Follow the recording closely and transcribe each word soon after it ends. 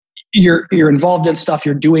you're involved in stuff,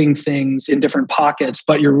 you're doing things in different pockets,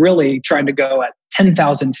 but you're really trying to go at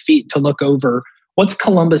 10,000 feet to look over what's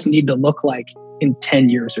Columbus need to look like in 10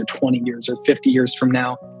 years or 20 years or 50 years from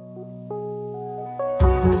now.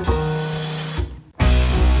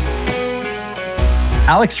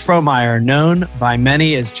 Alex Frommeyer, known by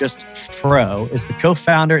many as just Fro, is the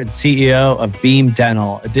co-founder and CEO of Beam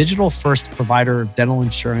Dental, a digital-first provider of dental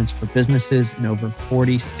insurance for businesses in over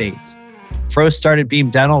 40 states. Fro started Beam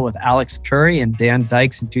Dental with Alex Curry and Dan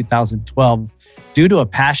Dykes in 2012 due to a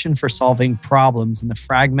passion for solving problems in the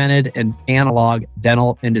fragmented and analog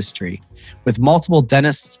dental industry. With multiple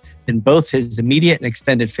dentists in both his immediate and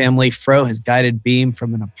extended family, Fro has guided Beam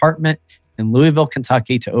from an apartment in Louisville,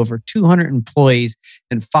 Kentucky to over 200 employees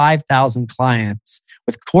and 5,000 clients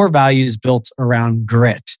with core values built around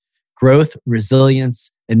grit, growth,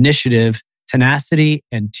 resilience, initiative, tenacity,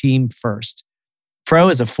 and team first. Fro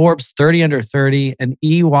is a Forbes 30 Under 30, an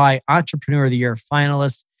EY Entrepreneur of the Year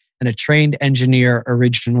finalist, and a trained engineer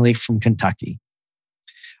originally from Kentucky.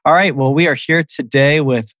 All right, well, we are here today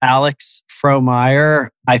with Alex Frommeyer.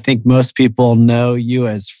 I think most people know you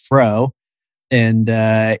as Fro. And,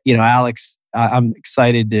 Alex, I'm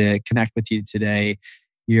excited to connect with you today.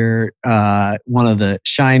 You're one of the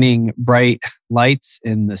shining bright lights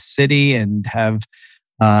in the city and have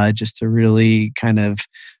just a really kind of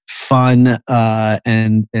fun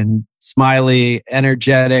and smiley,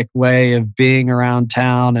 energetic way of being around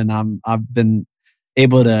town. And I've been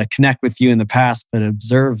able to connect with you in the past, but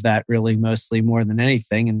observe that really mostly more than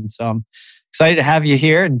anything. And so I'm excited to have you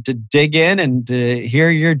here and to dig in and to hear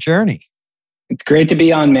your journey. It's great to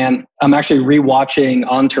be on, man. I'm actually rewatching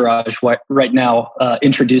Entourage right now.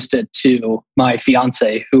 Introduced it to my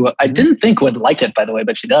fiance, who I didn't think would like it, by the way,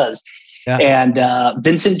 but she does. Yeah. And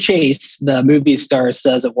Vincent Chase, the movie star,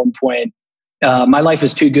 says at one point, "My life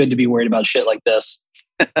is too good to be worried about shit like this."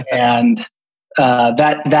 And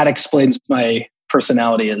that explains my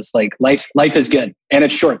personality. Is like life is good, and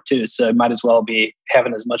it's short too, so it might as well be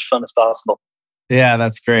having as much fun as possible. Yeah,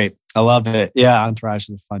 that's great. I love it. Yeah, Entourage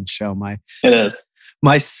is a fun show. It is.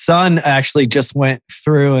 My son actually just went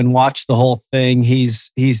through and watched the whole thing.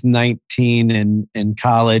 He's 19 and in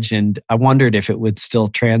college, and I wondered if it would still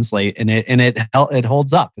translate. And it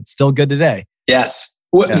holds up. It's still good today. Yes.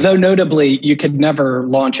 Though notably, you could never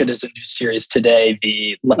launch it as a new series today.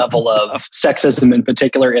 The level of sexism in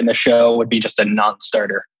particular in the show would be just a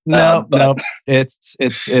non-starter. No. It's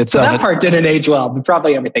so that part didn't age well, but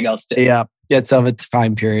probably everything else did. Yeah, it's of a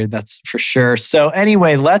time period, that's for sure. So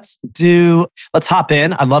anyway, let's hop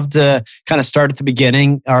in. I'd love to kind of start at the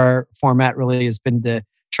beginning. Our format really has been to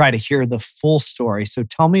try to hear the full story. So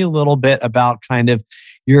tell me a little bit about kind of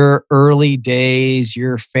your early days,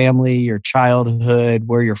 your family, your childhood,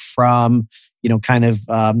 where you're from, kind of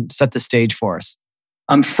set the stage for us.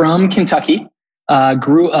 I'm from Kentucky.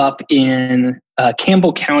 Grew up in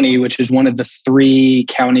Campbell County, which is one of the three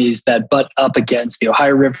counties that butt up against the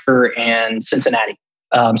Ohio River and Cincinnati.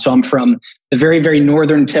 So I'm from the very, very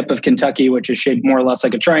northern tip of Kentucky, which is shaped more or less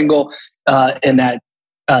like a triangle. And that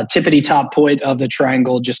tippity top point of the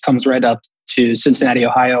triangle just comes right up to Cincinnati,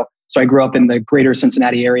 Ohio. So I grew up in the greater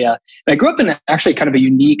Cincinnati area. And I grew up in actually kind of a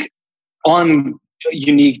unique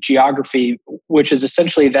geography, which is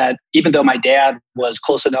essentially that even though my dad was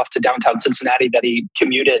close enough to downtown Cincinnati that he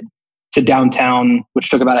commuted to downtown, which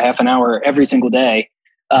took about a half an hour every single day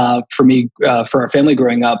for our family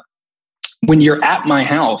growing up, when you're at my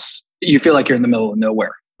house, you feel like you're in the middle of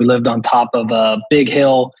nowhere. We lived on top of a big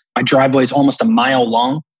hill. My driveway is almost a mile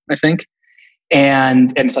long, I think.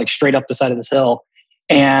 And it's like straight up the side of this hill.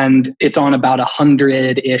 And it's on about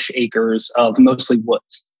 100-ish acres of mostly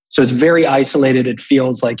woods. So it's very isolated. It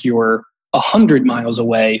feels like you're 100 miles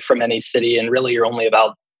away from any city, and really you're only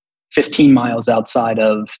about 15 miles outside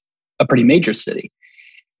of a pretty major city.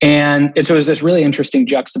 And so it was this really interesting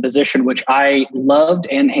juxtaposition, which I loved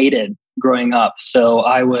and hated growing up. So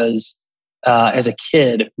I was, as a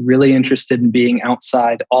kid, really interested in being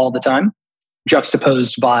outside all the time,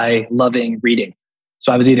 juxtaposed by loving reading.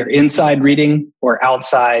 So I was either inside reading or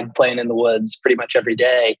outside playing in the woods pretty much every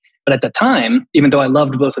day. But at the time, even though I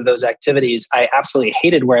loved both of those activities, I absolutely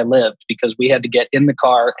hated where I lived because we had to get in the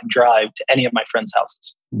car and drive to any of my friends'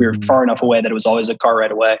 houses. We were far enough away that it was always a car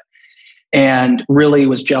ride away. And really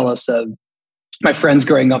was jealous of my friends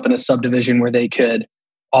growing up in a subdivision where they could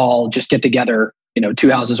all just get together, 2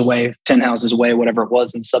 houses away, 10 houses away, whatever it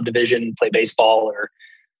was in subdivision, play baseball or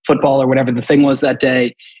football or whatever the thing was that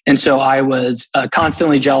day. And so I was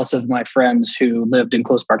constantly jealous of my friends who lived in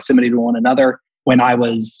close proximity to one another when I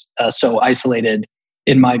was so isolated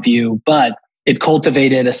in my view. But it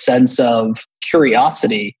cultivated a sense of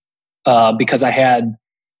curiosity because I had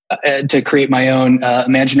to create my own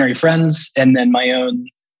imaginary friends, and then my own,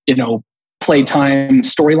 playtime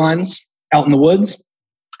storylines out in the woods.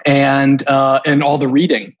 And all the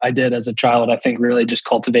reading I did as a child, I think really just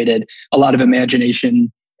cultivated a lot of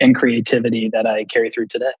imagination and creativity that I carry through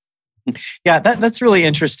today. Yeah, that's really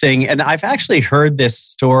interesting. And I've actually heard this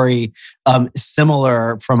story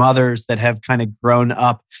similar from others that have kind of grown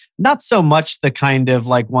up, not so much the kind of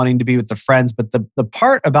like wanting to be with the friends, but the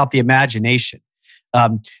part about the imagination.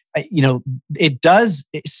 It does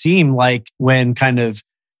seem like when kind of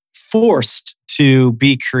forced to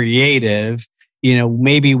be creative,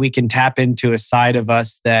 maybe we can tap into a side of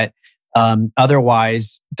us that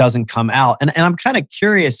otherwise doesn't come out. And I'm kind of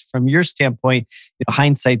curious from your standpoint,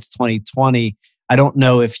 hindsight's 2020. I don't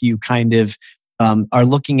know if you kind of are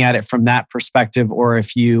looking at it from that perspective, or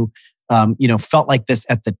if you, felt like this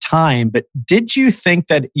at the time. But did you think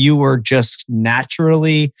that you were just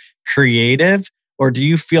naturally creative, or do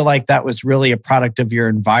you feel like that was really a product of your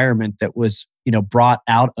environment that was, brought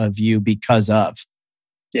out of you because of?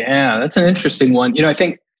 Yeah, that's an interesting one. I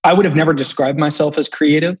think I would have never described myself as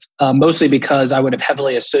creative, mostly because I would have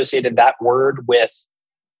heavily associated that word with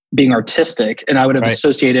being artistic, and I would have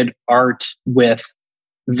associated art with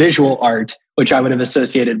visual art, which I would have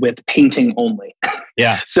associated with painting only.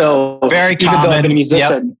 Yeah. So very even common. though I've been a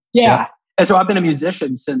musician, Yep. And so I've been a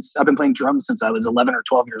musician since I've been playing drums since I was 11 or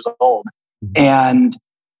 12 years old. Mm-hmm.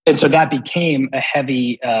 And so that became a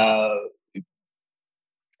heavy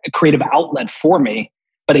creative outlet for me.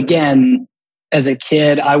 But again, as a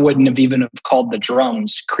kid, I wouldn't have even have called the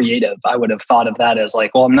drums creative. I would have thought of that as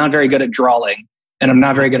like, well, I'm not very good at drawing and I'm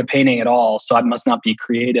not very good at painting at all, so I must not be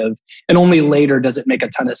creative. And only later does it make a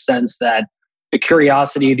ton of sense that the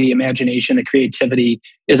curiosity, the imagination, the creativity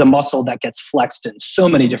is a muscle that gets flexed in so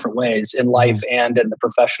many different ways in life and in the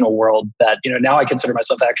professional world that, now I consider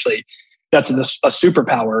myself actually, that's a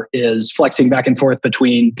superpower, is flexing back and forth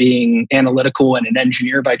between being analytical and an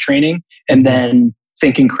engineer by training, and then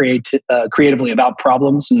thinking creatively about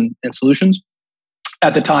problems and solutions.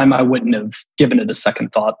 At the time, I wouldn't have given it a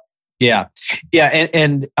second thought. Yeah.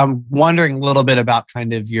 And I'm wondering a little bit about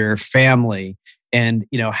kind of your family and,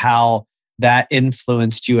 how that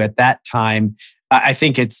influenced you at that time. I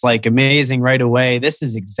think it's like amazing right away. This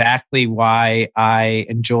is exactly why I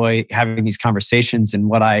enjoy having these conversations, and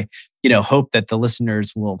what I, hope that the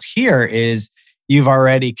listeners will hear is you've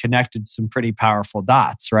already connected some pretty powerful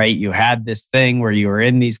dots, right? You had this thing where you were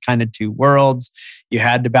in these kind of two worlds. You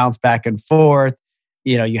had to bounce back and forth.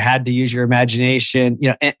 You had to use your imagination,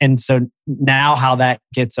 and so now how that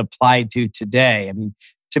gets applied to today. I mean,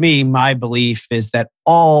 to me, my belief is that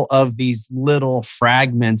all of these little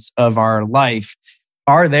fragments of our life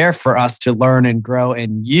are there for us to learn and grow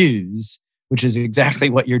and use, which is exactly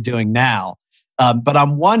what you're doing now. But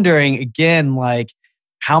I'm wondering again, like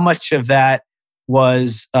how much of that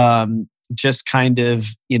was just kind of,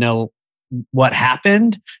 what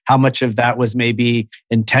happened, how much of that was maybe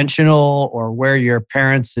intentional, or where your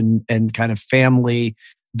parents and kind of family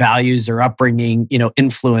values or upbringing,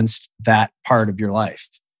 influenced that part of your life.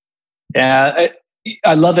 Yeah,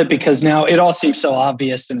 I love it because now it all seems so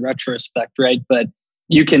obvious in retrospect, right? But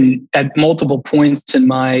you can, at multiple points in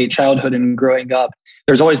my childhood and growing up,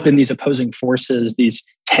 there's always been these opposing forces, these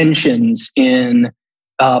tensions in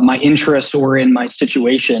my interests or in my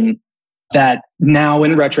situation that now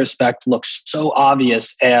in retrospect looks so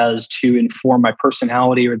obvious as to inform my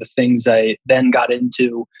personality or the things I then got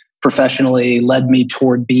into professionally, led me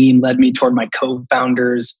toward Beam, led me toward my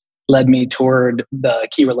co-founders, led me toward the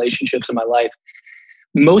key relationships in my life.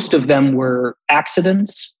 Most of them were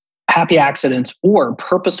accidents, happy accidents, or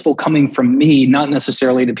purposeful coming from me, not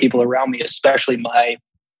necessarily the people around me, especially my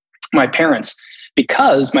parents.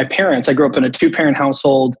 Because my parents, I grew up in a 2-parent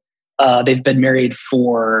household. They've been married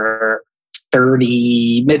for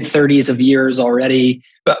mid-30s of years already,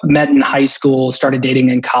 but met in high school, started dating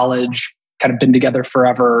in college, kind of been together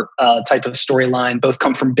forever type of storyline. Both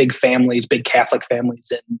come from big families, big Catholic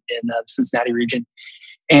families in the Cincinnati region.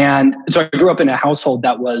 And so I grew up in a household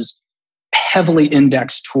that was heavily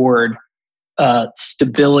indexed toward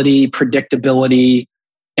stability, predictability,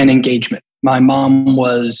 and engagement. My mom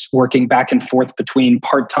was working back and forth between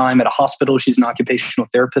part-time at a hospital. She's an occupational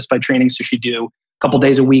therapist by training, so she'd do a couple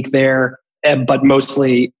days a week there, but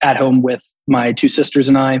mostly at home with my 2 sisters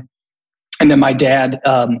and I. And then my dad,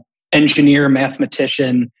 engineer,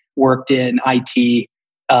 mathematician, worked in IT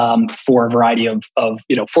for a variety of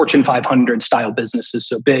Fortune 500 style businesses,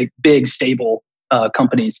 so big stable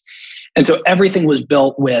companies. And so everything was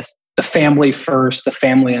built with the family first, the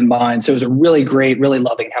family in mind. So it was a really great, really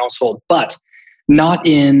loving household, but not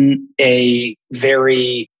in a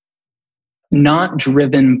very not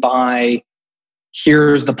driven by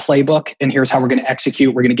here's the playbook and here's how we're going to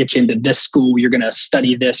execute. We're going to get you into this school. You're going to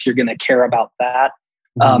study this. You're going to care about that.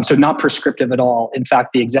 So not prescriptive at all. In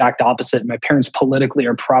fact, the exact opposite. My parents politically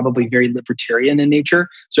are probably very libertarian in nature.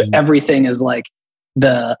 So everything is like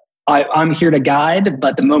I'm here to guide,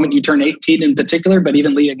 but the moment you turn 18 in particular, but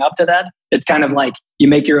even leading up to that, it's kind of like you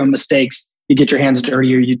make your own mistakes, you get your hands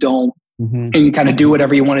dirty or you don't, and you kind of do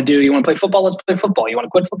whatever you want to do. You want to play football? Let's play football. You want to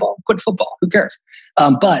quit football? Quit football. Who cares?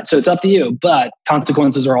 So it's up to you, but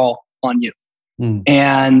consequences are all on you.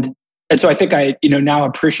 And so I think I, now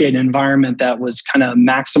appreciate an environment that was kind of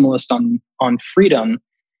maximalist on freedom,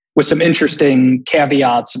 with some interesting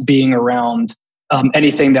caveats being around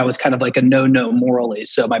anything that was kind of like a no morally.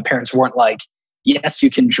 So my parents weren't like, yes,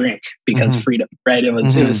 you can drink because freedom, right? It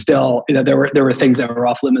was still, there were things that were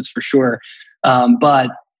off limits for sure.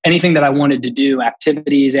 But anything that I wanted to do,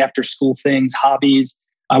 activities, after school things, hobbies,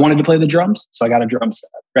 I wanted to play the drums. So I got a drum set,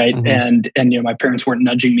 right? And my parents weren't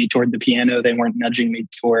nudging me toward the piano. They weren't nudging me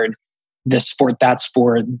toward this sport, that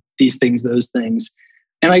sport, these things, those things.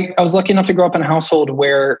 And I was lucky enough to grow up in a household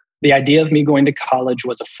where the idea of me going to college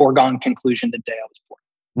was a foregone conclusion the day I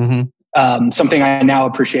was born. Something I now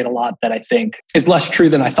appreciate a lot that I think is less true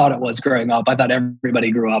than I thought it was growing up. I thought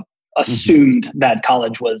everybody grew up assumed that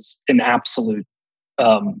college was an absolute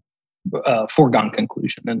foregone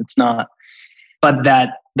conclusion, and it's not. But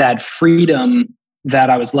that freedom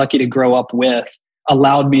that I was lucky to grow up with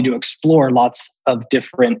allowed me to explore lots of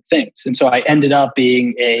different things. And so I ended up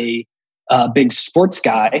being a big sports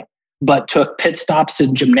guy, but took pit stops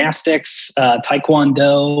in gymnastics,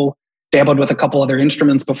 taekwondo, dabbled with a couple other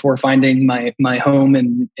instruments before finding my home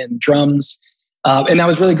in drums. And that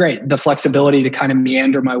was really great. The flexibility to kind of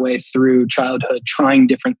meander my way through childhood, trying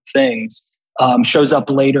different things, shows up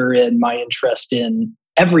later in my interest in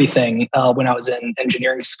everything when I was in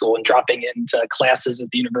engineering school and dropping into classes at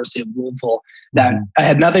the University of Louisville that I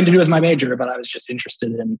had nothing to do with my major, but I was just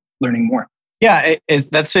interested in learning more. Yeah,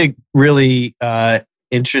 that's a really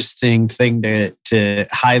interesting thing to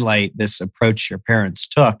highlight, this approach your parents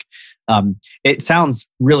took. It sounds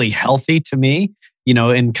really healthy to me,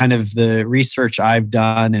 in kind of the research I've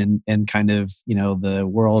done and kind of, the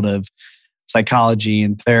world of psychology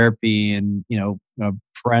and therapy and,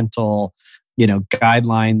 parental,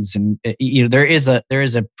 guidelines. And, there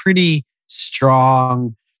is a pretty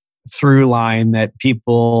strong through line that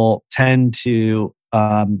people tend to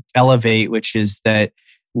elevate, which is that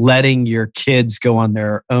letting your kids go on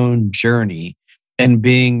their own journey and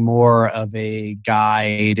being more of a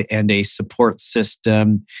guide and a support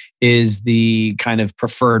system is the kind of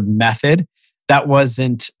preferred method. That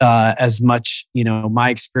wasn't as much, my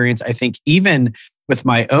experience. I think even with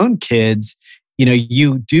my own kids,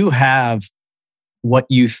 you do have what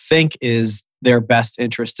you think is their best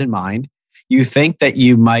interest in mind. You think that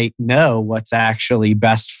you might know what's actually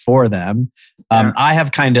best for them. I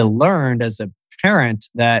have kind of learned as a parent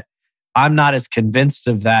that I'm not as convinced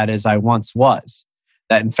of that as I once was.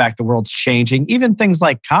 That in fact, the world's changing. Even things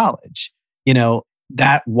like college,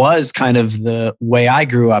 that was kind of the way I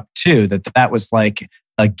grew up too, that was like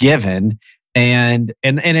a given. And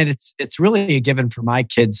it's really a given for my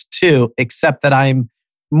kids too, except that I'm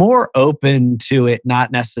more open to it not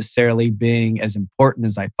necessarily being as important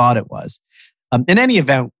as I thought it was. In any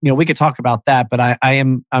event, we could talk about that, but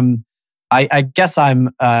I guess I'm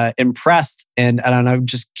impressed, and I'm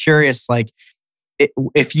just curious, like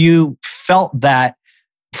if you felt that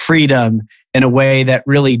freedom in a way that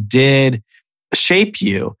really did shape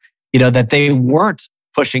you, that they weren't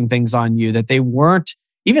pushing things on you, that they weren't,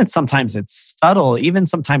 even sometimes it's subtle, even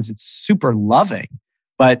sometimes it's super loving,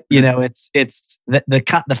 but it's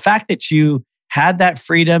the fact that you had that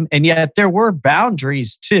freedom, and yet there were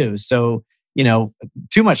boundaries too. So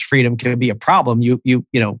too much freedom can be a problem. You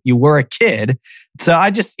were a kid. So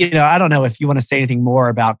I just, I don't know if you want to say anything more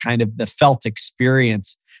about kind of the felt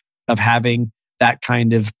experience of having that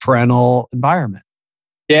kind of parental environment.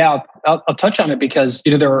 Yeah, I'll touch on it because,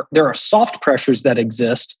 there are soft pressures that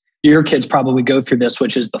exist. Your kids probably go through this,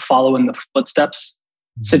 which is the follow in the footsteps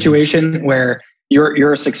situation where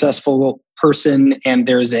you're a successful person and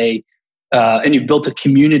there's and you've built a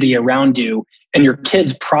community around you, and your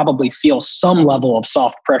kids probably feel some level of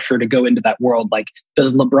soft pressure to go into that world. Like,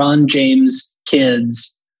 does LeBron James'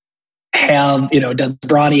 kids have, does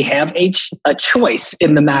Bronny have a choice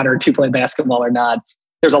in the matter to play basketball or not?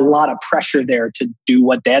 There's a lot of pressure there to do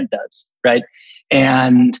what dad does, right?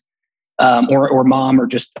 And or mom, or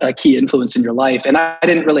just a key influence in your life. And I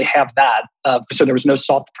didn't really have that. So there was no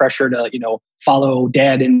soft pressure to, follow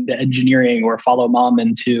dad into engineering or follow mom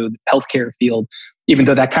into the healthcare field. even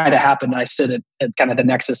though that kind of happened, I sit at kind of the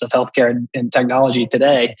nexus of healthcare and technology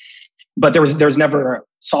today. But there was never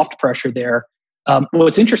soft pressure there.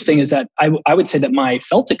 What's interesting is that I would say that my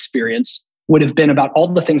felt experience would have been about all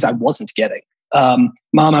the things I wasn't getting. Mom,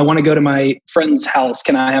 I want to go to my friend's house.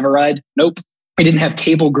 Can I have a ride? Nope. I didn't have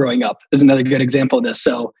cable growing up is another good example of this.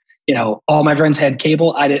 So, all my friends had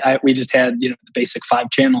cable. We just had, the basic 5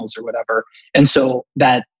 channels or whatever. And so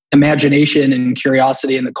that imagination and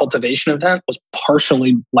curiosity and the cultivation of that was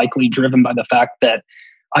partially likely driven by the fact that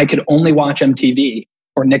I could only watch MTV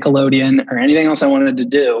or Nickelodeon or anything else I wanted to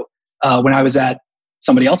do when I was at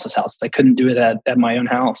somebody else's house. I couldn't do it at my own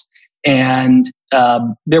house. And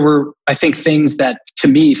there were, I think, things that to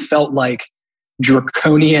me felt like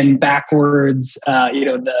draconian backwards.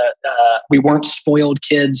 We weren't spoiled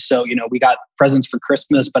kids. So, we got presents for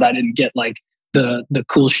Christmas, but I didn't get like the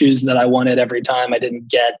cool shoes that I wanted every time. I didn't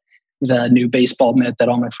get the new baseball mitt that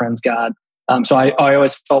all my friends got. So I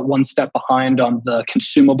always felt one step behind on the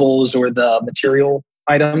consumables or the material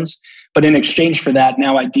items. But in exchange for that,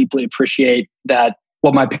 now I deeply appreciate that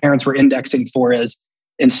what my parents were indexing for is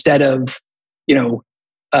instead of,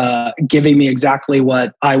 giving me exactly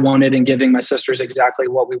what I wanted and giving my sisters exactly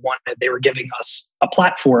what we wanted, they were giving us a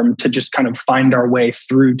platform to just kind of find our way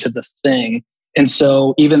through to the thing. And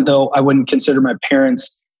so even though I wouldn't consider my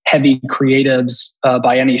parents heavy creatives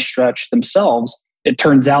by any stretch themselves, it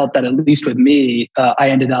turns out that at least with me, I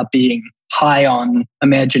ended up being high on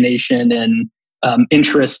imagination and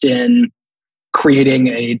interest in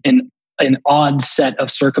creating an odd set of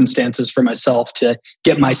circumstances for myself to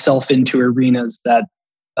get myself into arenas that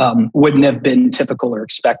wouldn't have been typical or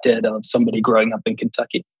expected of somebody growing up in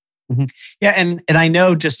Kentucky. Mm-hmm. Yeah, and I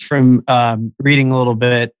know just from reading a little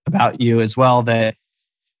bit about you as well that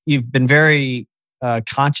you've been very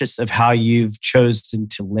conscious of how you've chosen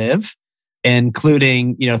to live,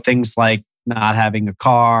 including things like not having a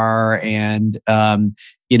car and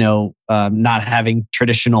not having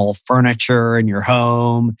traditional furniture in your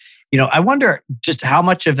home. I wonder just how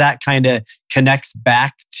much of that kind of connects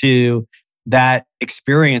back to that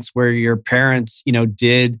experience where your parents,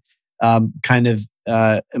 did kind of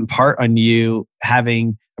impart on you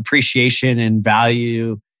having appreciation and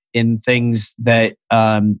value in things that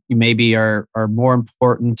maybe are more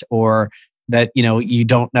important, or that you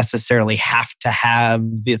don't necessarily have to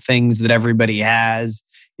have the things that everybody has.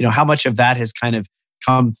 How much of that has kind of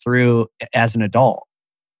come through as an adult?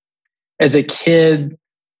 As a kid,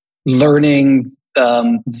 learning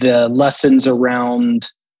the lessons around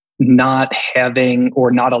not having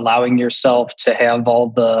or not allowing yourself to have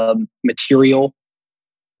all the material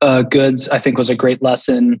goods, I think was a great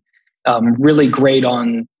lesson. Really great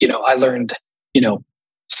on, I learned,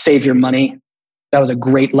 save your money. That was a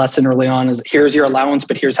great lesson early on, is here's your allowance,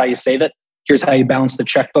 but here's how you save it. Here's how you balance the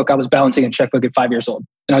checkbook. I was balancing a checkbook at 5 years old,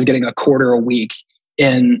 and I was getting a quarter a week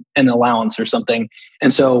in an allowance or something.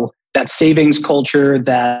 And so that savings culture,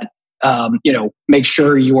 that make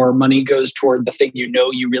sure your money goes toward the thing you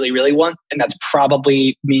really, really want. And that's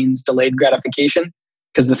probably means delayed gratification,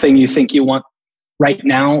 because the thing you think you want right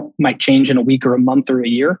now might change in a week or a month or a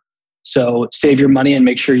year. So save your money and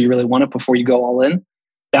make sure you really want it before you go all in.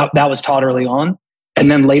 That was taught early on. And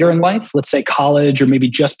then later in life, let's say college or maybe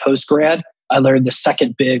just post-grad, I learned the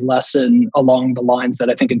second big lesson along the lines that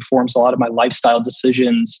I think informs a lot of my lifestyle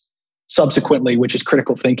decisions subsequently, which is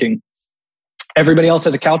critical thinking. Everybody else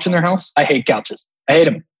has a couch in their house. I hate couches. I hate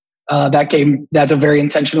them. That's a very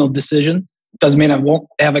intentional decision. Doesn't mean I won't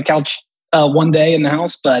have a couch one day in the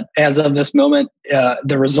house, but as of this moment,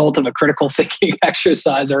 the result of a critical thinking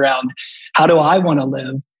exercise around how do I want to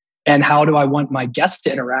live and how do I want my guests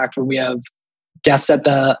to interact when we have guests at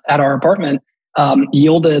our apartment,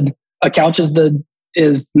 yielded a couch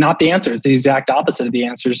is not the answer. It's the exact opposite of the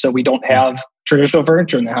answer. So we don't have traditional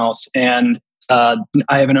furniture in the house. And I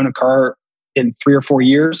haven't owned a car in 3 or 4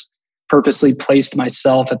 years. Purposely placed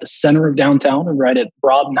myself at the center of downtown and right at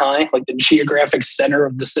Broad and High, like the geographic center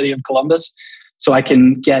of the city of Columbus. So I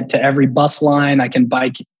can get to every bus line. I can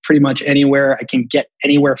bike pretty much anywhere. I can get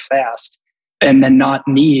anywhere fast and then not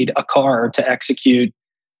need a car to execute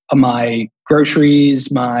my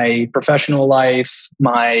groceries, my professional life,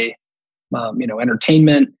 my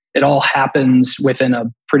entertainment. It all happens within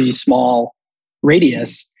a pretty small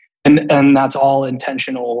radius. And that's all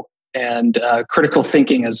intentional. And critical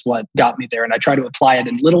thinking is what got me there. And I try to apply it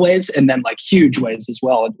in little ways and then like huge ways as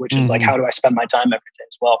well, which is like, how do I spend my time every day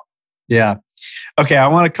as well? Yeah. Okay. I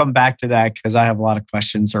want to come back to that because I have a lot of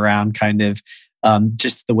questions around kind of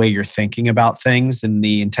just the way you're thinking about things and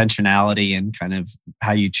the intentionality and kind of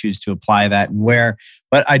how you choose to apply that and where.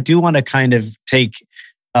 But I do want to kind of take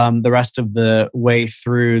the rest of the way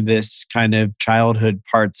through this kind of childhood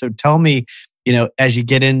part. So tell me, as you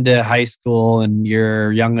get into high school and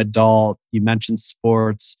you're a young adult, you mentioned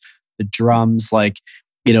sports, the drums,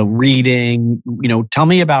 reading, tell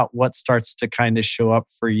me about what starts to kind of show up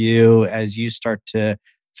for you as you start to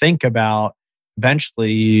think about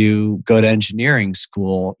eventually you go to engineering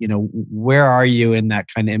school. Where are you in that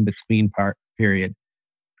kind of in-between period?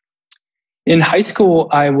 In high school,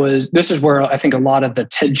 this is where I think a lot of the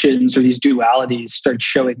tensions or these dualities start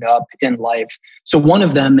showing up in life. So one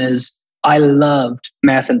of them is I loved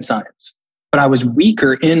math and science, but I was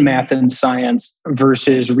weaker in math and science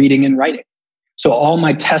versus reading and writing. So all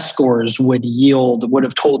my test scores would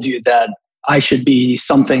have told you that I should be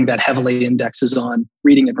something that heavily indexes on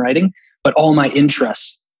reading and writing, but all my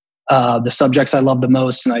interests, the subjects I loved the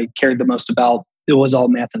most and I cared the most about, it was all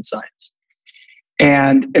math and science.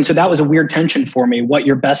 And so that was a weird tension for me. What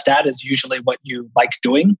you're best at is usually what you like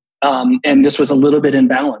doing. And this was a little bit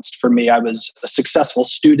imbalanced for me. I was a successful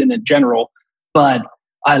student in general, but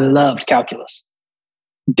I loved calculus.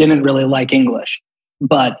 Didn't really like English,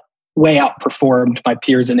 but way outperformed my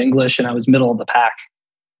peers in English. And I was middle of the pack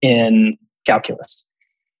in calculus.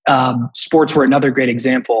 Sports were another great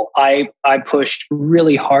example. I pushed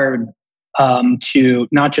really hard to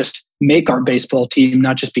not just make our baseball team,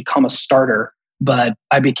 not just become a starter, but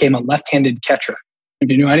I became a left-handed catcher. If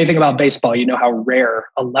you know anything about baseball, you know how rare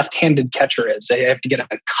a left-handed catcher is. They have to get a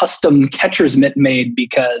custom catcher's mitt made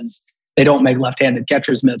because they don't make left-handed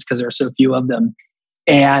catcher's mitts because there are so few of them.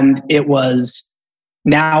 And it was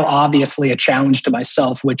now obviously a challenge to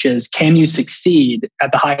myself, which is, can you succeed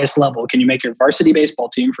at the highest level? Can you make your varsity baseball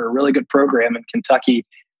team for a really good program in Kentucky,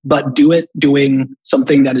 but do it doing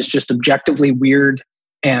something that is just objectively weird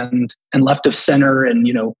and left of center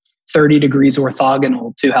and, 30 degrees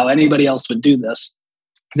orthogonal to how anybody else would do this?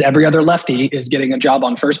 Because every other lefty is getting a job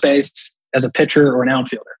on first base as a pitcher or an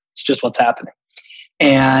outfielder. It's just what's happening.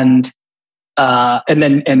 And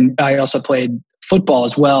I also played football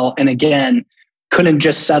as well. And again, couldn't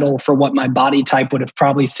just settle for what my body type would have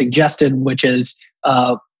probably suggested, which is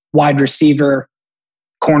wide receiver,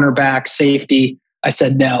 cornerback, safety. I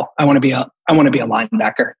said, no, I want to be a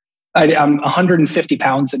linebacker. I'm 150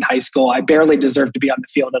 pounds in high school. I barely deserved to be on the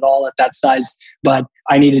field at all at that size, but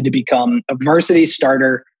I needed to become a varsity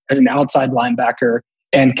starter as an outside linebacker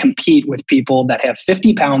and compete with people that have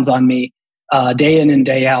 50 pounds on me day in and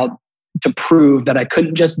day out to prove that I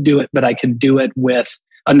couldn't just do it, but I could do it with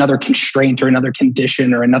another constraint or another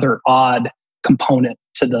condition or another odd component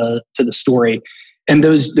to the story. And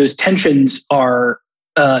those tensions are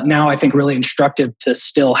now, I think, really instructive to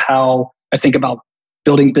still how I think about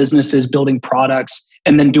building businesses, building products,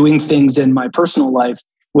 and then doing things in my personal life,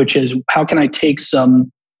 which is how can I take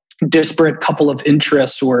some disparate couple of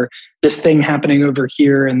interests or this thing happening over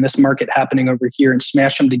here and this market happening over here and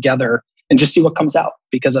smash them together and just see what comes out,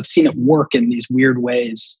 because I've seen it work in these weird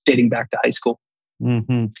ways dating back to high school.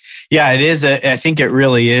 Mm-hmm. Yeah, it is. I think it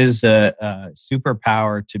really is a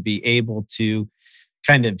superpower to be able to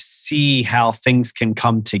kind of see how things can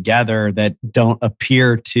come together that don't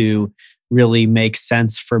appear to really make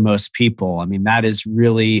sense for most people. I mean, that is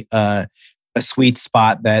really a sweet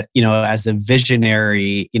spot that, as a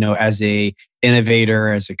visionary, as a innovator,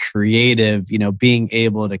 as a creative, being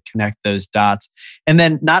able to connect those dots and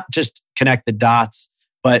then not just connect the dots,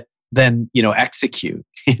 but then, execute,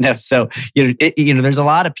 so, there's a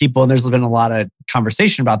lot of people and there's been a lot of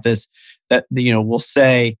conversation about this that, will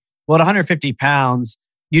say, well, at 150 pounds,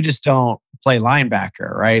 you just don't play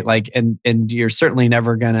linebacker, right? And you're certainly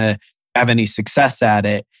never going to have any success at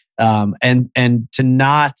it. And to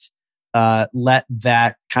not let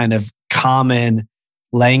that kind of common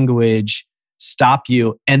language stop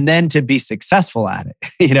you and then to be successful at it,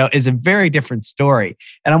 is a very different story.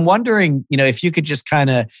 And I'm wondering, if you could just kind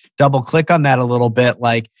of double click on that a little bit,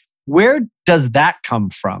 where does that come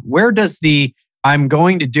from? Where does I'm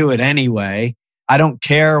going to do it anyway. I don't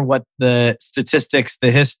care what the statistics,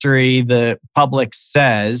 the history, the public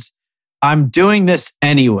says. I'm doing this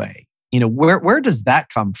anyway. Where does that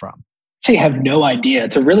come from? I have no idea.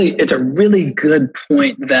 It's a really good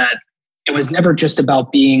point that it was never just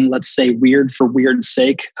about being, let's say, weird for weird's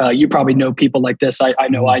sake. You probably know people like this. I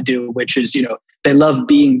know I do, which is, they love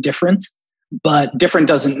being different, but different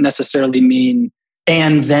doesn't necessarily mean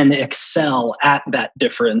and then excel at that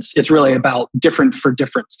difference. It's really about different for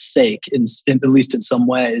different's sake, at least in some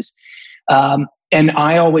ways. And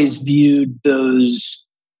I always viewed those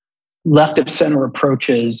left of center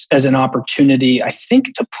approaches as an opportunity, I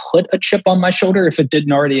think, to put a chip on my shoulder if it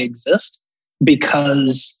didn't already exist,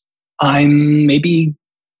 because I'm maybe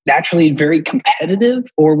naturally very competitive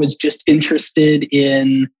or was just interested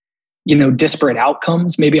in, disparate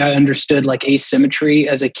outcomes. Maybe I understood like asymmetry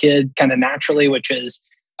as a kid kind of naturally, which is,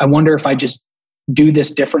 I wonder if I just do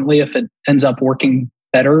this differently, if it ends up working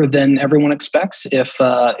better than everyone expects. If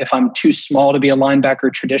I'm too small to be a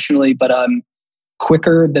linebacker traditionally, but I'm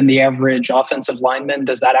quicker than the average offensive lineman,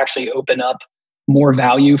 does that actually open up more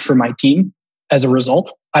value for my team as a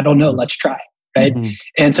result? I don't know. Let's try. Right. Mm-hmm.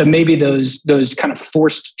 And so maybe those kind of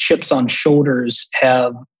forced chips on shoulders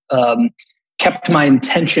have kept my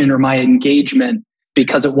intention or my engagement,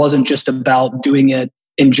 because it wasn't just about doing it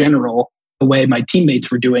in general the way my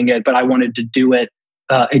teammates were doing it, but I wanted to do it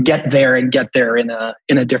and get there in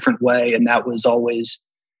a different way. And that was always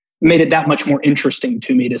made it that much more interesting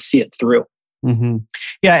to me to see it through. Mm-hmm.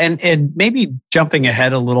 Yeah. And maybe jumping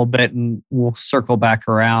ahead a little bit, and we'll circle back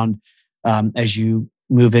around as you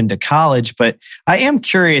move into college. But I am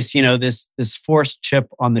curious, this forced chip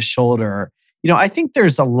on the shoulder, I think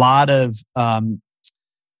there's a lot of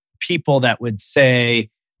people that would say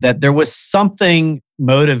that there was something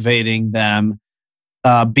motivating them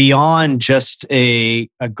beyond just a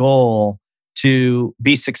goal to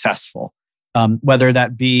be successful, whether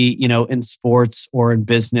that be, in sports or in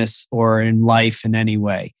business or in life in any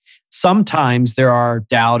way. Sometimes there are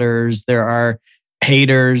doubters, there are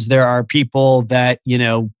haters, there are people that,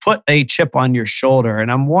 put a chip on your shoulder.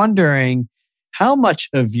 And I'm wondering, how much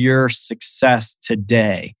of your success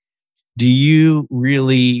today do you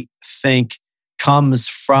really think comes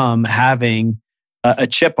from having a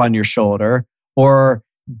chip on your shoulder? Or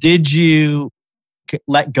did you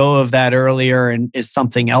let go of that earlier and is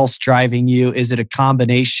something else driving you? Is it a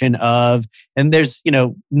combination of, and there's,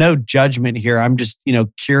 no judgment here. I'm just,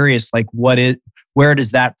 curious, like where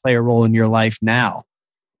does that play a role in your life now?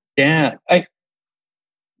 Yeah,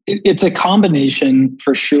 it's a combination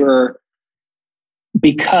for sure,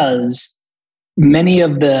 because many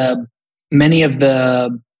of the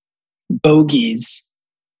bogeys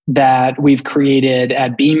that we've created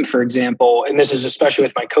at Beam, for example, and this is especially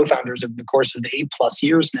with my co-founders over the course of the 8+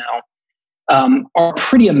 years now, are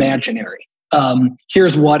pretty imaginary.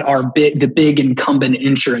 Here's what the big incumbent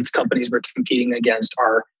insurance companies we're competing against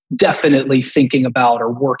are definitely thinking about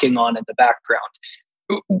or working on in the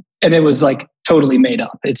background. And it was like totally made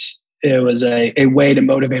up. It was a way to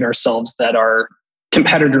motivate ourselves that our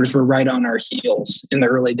competitors were right on our heels in the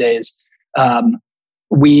early days.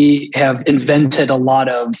 We have invented a lot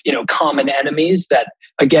of, common enemies that,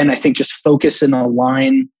 again, I think just focus and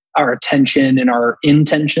align our attention and our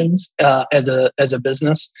intentions as a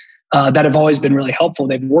business that have always been really helpful.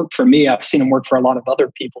 They've worked for me. I've seen them work for a lot of other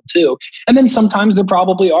people too. And then sometimes there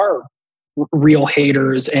probably are real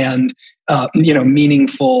haters and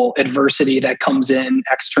meaningful adversity that comes in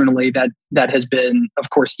externally that has been, of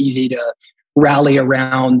course, easy to rally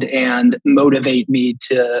around and motivate me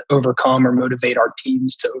to overcome, or motivate our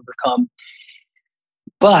teams to overcome.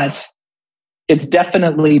 But it's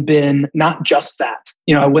definitely been not just that.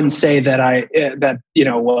 I wouldn't say that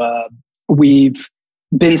we've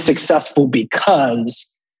been successful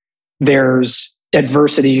because there's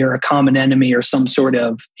adversity or a common enemy or some sort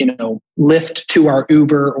of, Lyft to our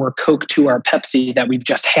Uber or Coke to our Pepsi that we've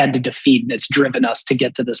just had to defeat, and it's driven us to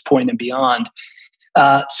get to this point and beyond.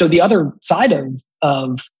 So the other side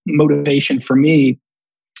of motivation for me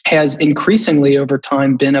has increasingly over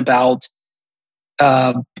time been about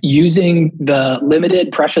using the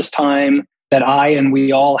limited precious time that I and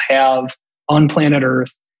we all have on planet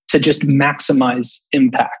Earth to just maximize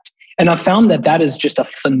impact. And I've found that is just a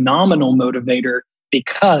phenomenal motivator,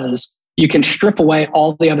 because you can strip away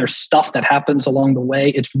all the other stuff that happens along the way.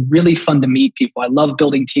 It's really fun to meet people. I love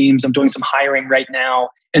building teams. I'm doing some hiring right now,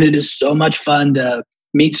 and it is so much fun to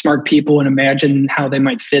meet smart people and imagine how they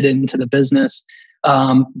might fit into the business.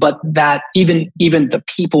 But that even the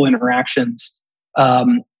people interactions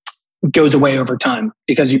goes away over time,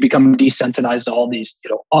 because you become desensitized to all these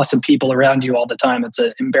awesome people around you all the time. It's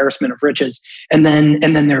an embarrassment of riches. And then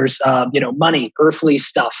there's money, earthly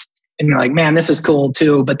stuff. And you're like, man, this is cool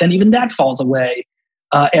too. But then even that falls away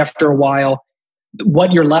after a while. What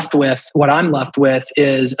I'm left with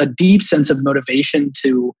is a deep sense of motivation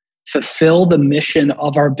to fulfill the mission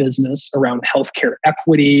of our business around healthcare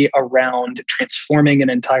equity, around transforming an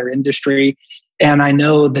entire industry. And I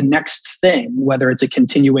know the next thing, whether it's a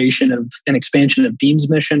continuation of an expansion of Beam's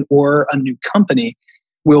mission or a new company,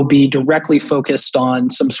 will be directly focused on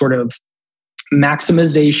some sort of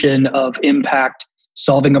maximization of impact,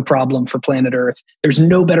 solving a problem for planet Earth. There's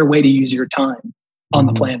no better way to use your time on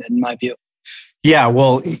the planet, in my view. Yeah,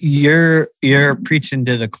 well, you're preaching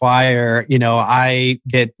to the choir. I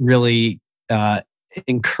get really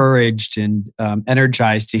encouraged and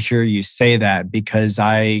energized to hear you say that, because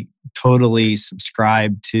I totally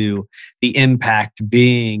subscribe to the impact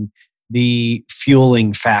being the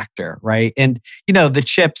fueling factor, right? And, the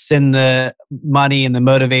chips and the money and the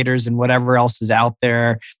motivators and whatever else is out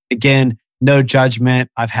there, again, no judgment.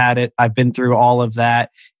 I've had it. I've been through all of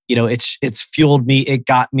that. It's fueled me. It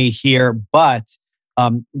got me here. But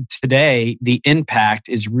today, the impact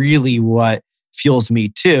is really what fuels me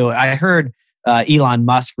too. I heard Elon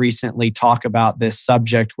Musk recently talk about this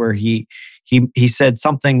subject where he said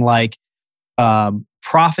something like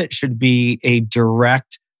profit should be a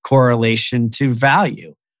direct correlation to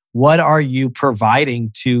value. What are you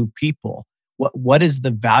providing to people? What is the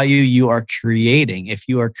value you are creating? If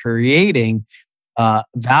you are creating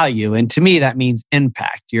value, and to me that means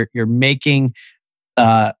impact. You're making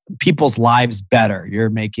people's lives better. You're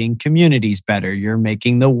making communities better. You're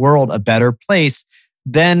making the world a better place.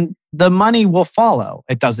 Then the money will follow.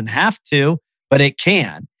 It doesn't have to, but it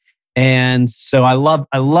can. And so I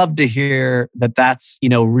love to hear that that's,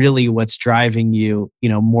 really what's driving you,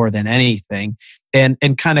 more than anything. And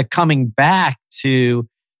kind of coming back to,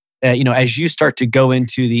 as you start to go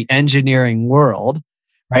into the engineering world,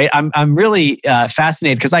 right? I'm really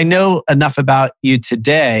fascinated because I know enough about you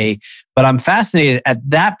today, but I'm fascinated at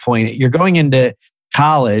that point. You're going into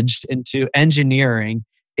college, into engineering.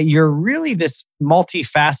 You're really this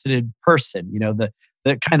multifaceted person,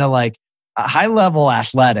 the kind of like high level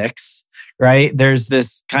athletics, right? There's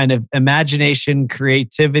this kind of imagination,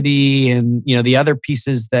 creativity, and, the other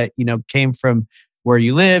pieces that, came from where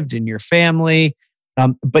you lived and your family.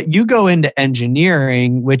 But you go into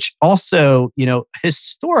engineering, which also,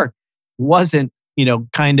 historic wasn't,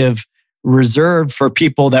 kind of reserved for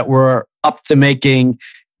people that were up to making,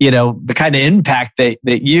 the kind of impact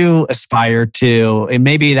that you aspire to. And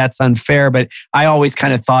maybe that's unfair, but I always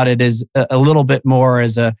kind of thought it as a little bit more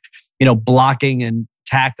as a, blocking and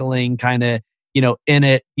tackling kind of, in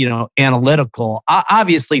it, analytical.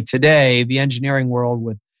 Obviously today, the engineering world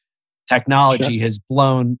with technology has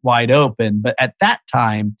blown wide open. But at that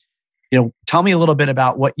time, tell me a little bit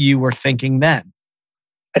about what you were thinking then.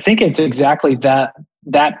 I think it's exactly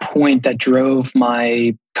that point that drove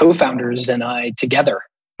my co-founders and I together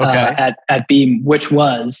at Beam, which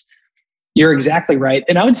was, you're exactly right.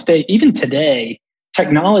 And I would say even today,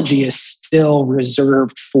 technology is still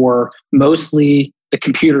reserved for mostly the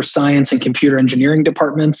computer science and computer engineering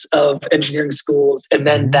departments of engineering schools, and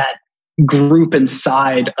then that group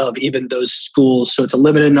inside of even those schools. So it's a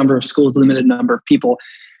limited number of schools, limited number of people.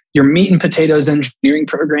 Your meat and potatoes engineering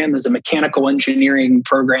program is a mechanical engineering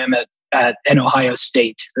program at an Ohio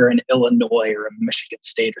State or an Illinois or a Michigan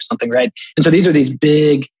State or something, right? And so these are these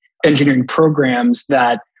big engineering programs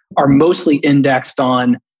that are mostly indexed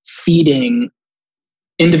on feeding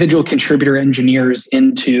individual contributor engineers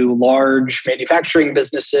into large manufacturing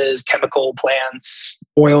businesses, chemical plants,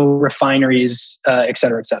 oil refineries, et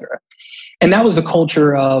cetera, et cetera. And that was the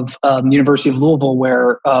culture of University of Louisville,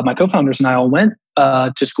 where my co-founders and I all went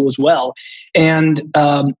to school as well. And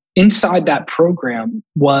inside that program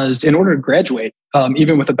was, in order to graduate,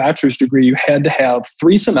 even with a bachelor's degree, you had to have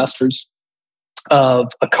 3 semesters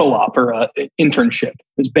of a co-op or an internship.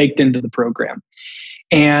 It was baked into the program.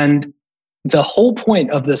 And the whole point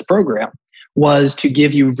of this program was to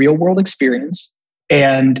give you real world experience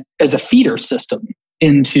and as a feeder system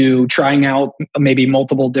into trying out maybe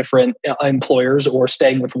multiple different employers or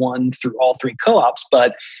staying with one through all 3 co-ops.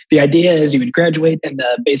 But the idea is you would graduate and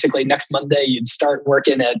basically next Monday you'd start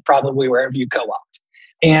working at probably wherever you co-opt.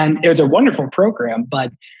 And it was a wonderful program,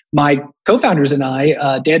 but my co-founders and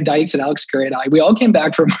I, Dan Dykes and Alex Frommeyer and I, we all came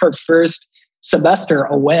back from our first semester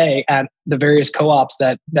away at the various co-ops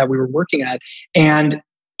that we were working at, and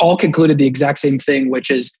all concluded the exact same thing,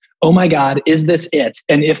 which is, oh my God, is this it?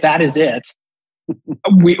 And if that is it,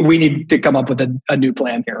 we need to come up with a new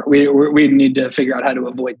plan here. We need to figure out how to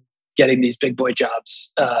avoid getting these big boy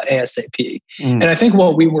jobs ASAP. And I think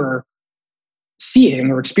what we were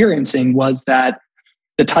seeing or experiencing was that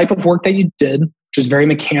the type of work that you did, which is very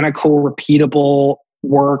mechanical, repeatable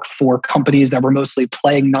work for companies that were mostly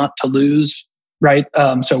playing not to lose, right?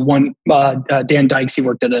 So one, Dan Dykes, he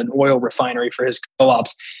worked at an oil refinery for his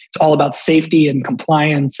co-ops. It's all about safety and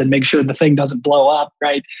compliance and make sure the thing doesn't blow up,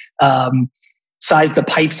 right? Size the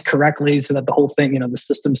pipes correctly so that the whole thing, the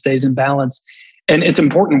system stays in balance. And it's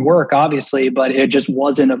important work, obviously, but it just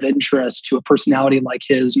wasn't of interest to a personality like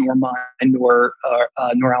his, nor mine, nor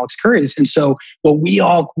Alex Curry's. And so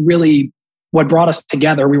what brought us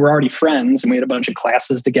together, we were already friends and we had a bunch of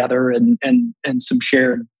classes together and some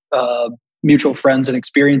shared mutual friends and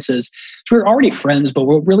experiences. So we were already friends, but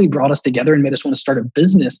what really brought us together and made us want to start a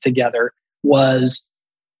business together was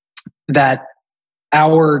that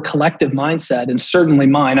our collective mindset, and certainly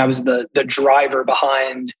mine, I was the driver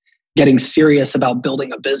behind getting serious about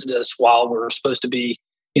building a business while we're supposed to be,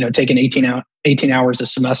 taking 18 hours a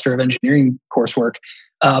semester of engineering coursework,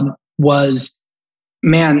 was,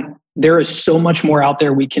 man, there is so much more out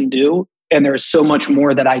there we can do. And there is so much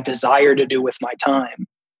more that I desire to do with my time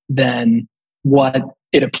than what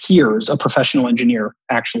it appears a professional engineer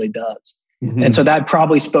actually does. Mm-hmm. And so that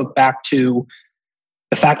probably spoke back to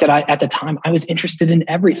the fact that at the time, I was interested in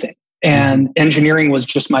everything. And engineering was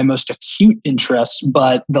just my most acute interest,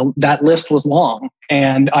 but that list was long.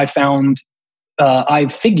 And I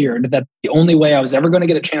figured that the only way I was ever going to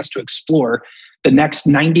get a chance to explore the next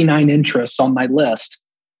 99 interests on my list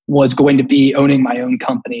was going to be owning my own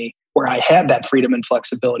company where I had that freedom and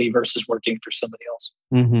flexibility versus working for somebody else.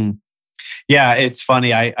 Mm-hmm. Yeah, it's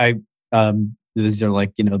funny. I these are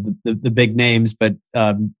like, the big names, but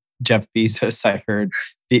Jeff Bezos, I heard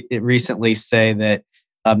it recently say that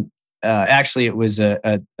actually it was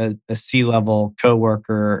a C-level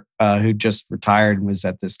coworker who just retired and was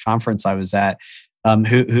at this conference I was at,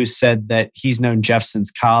 who said that he's known Jeff since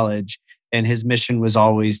college, and his mission was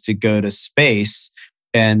always to go to space,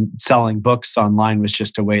 and selling books online was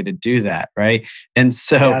just a way to do that, right? And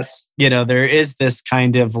so, yes. There is this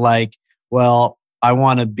kind of like, well, I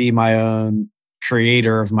want to be my own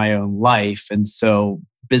creator of my own life, and so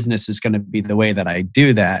business is going to be the way that I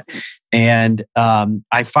do that. And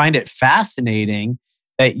I find it fascinating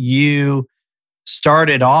that you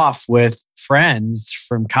started off with friends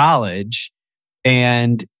from college,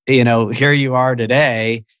 and here you are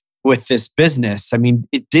today with this business. I mean,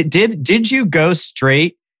 did you go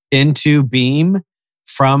straight into Beam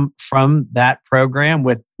from that program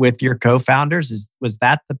with your co-founders? Was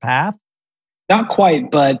that the path? Not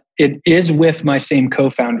quite, but it is with my same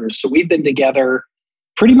co-founders. So we've been together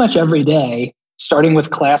pretty much every day, starting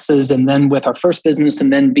with classes and then with our first business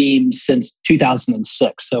and then Beam since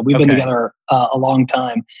 2006. So we've been together a long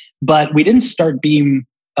time, but we didn't start Beam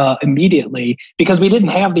immediately because we didn't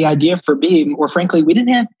have the idea for Beam, or frankly, we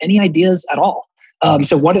didn't have any ideas at all.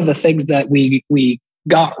 So one of the things that we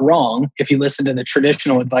got wrong, if you listen to the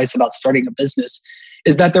traditional advice about starting a business,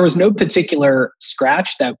 is that there was no particular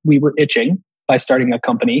scratch that we were itching by starting a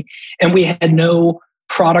company. And we had no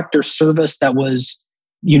product or service that was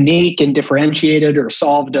unique and differentiated or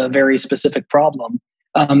solved a very specific problem.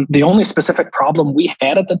 The only specific problem we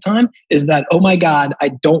had at the time is that, oh my God, I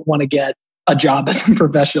don't want to get a job as a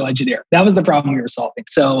professional engineer. That was the problem we were solving.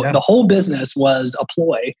 So the whole business was a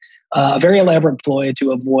ploy, a very elaborate ploy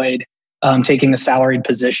to avoid taking a salaried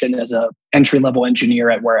position as an entry-level engineer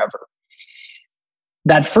at wherever.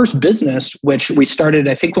 That first business, which we started,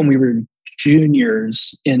 I think when we were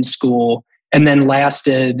juniors in school, and then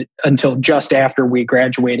lasted until just after we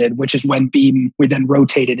graduated, which is when Beam, we then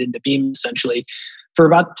rotated into Beam essentially. For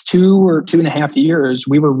about 2 or 2.5 years,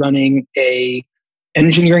 we were running a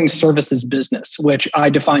engineering services business, which I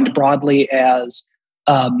defined broadly as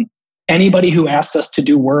anybody who asked us to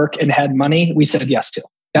do work and had money, we said yes to.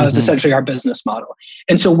 That was essentially our business model.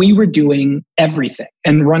 And so we were doing everything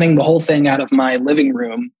and running the whole thing out of my living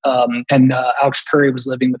room. And Alex Curry was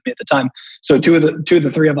living with me at the time. So two of the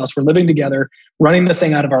three of us were living together, running the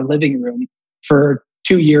thing out of our living room for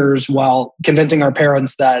 2 years while convincing our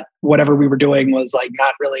parents that whatever we were doing was like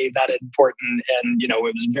not really that important. And, it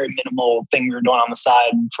was a very minimal thing we were doing on the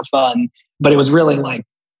side for fun, but it was really like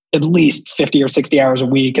at least 50 or 60 hours a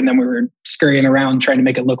week. And then we were scurrying around trying to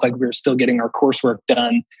make it look like we were still getting our coursework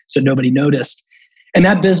done so nobody noticed. And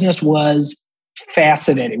that business was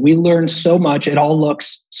fascinating. We learned so much. It all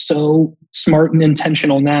looks so smart and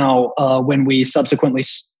intentional now when we subsequently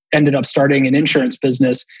ended up starting an insurance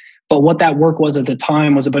business. But what that work was at the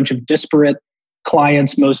time was a bunch of disparate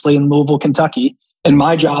clients, mostly in Louisville, Kentucky. And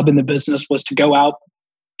my job in the business was to go out,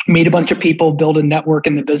 meet a bunch of people, build a network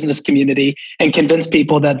in the business community, and convince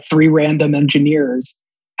people that 3 random engineers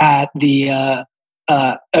at the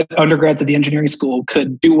undergrads at the engineering school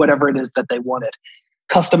could do whatever it is that they wanted.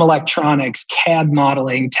 Custom electronics, CAD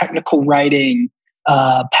modeling, technical writing,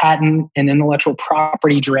 patent and intellectual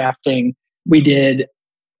property drafting. We did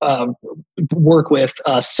work with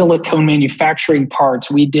silicone manufacturing parts.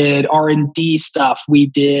 We did R&D stuff. We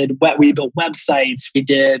built websites. We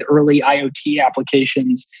did early IoT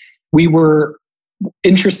applications. We were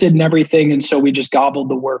interested in everything. And so we just gobbled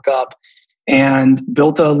the work up and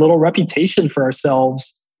built a little reputation for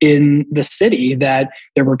ourselves in the city that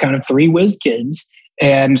there were kind of 3 whiz kids,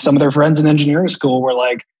 and some of their friends in engineering school were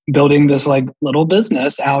like building this like little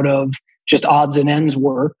business out of just odds and ends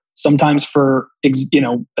work, sometimes for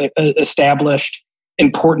established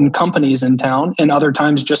important companies in town, and other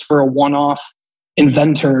times just for a one-off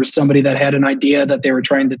inventor, somebody that had an idea that they were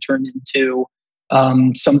trying to turn into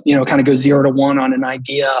kind of go 0 to 1 on an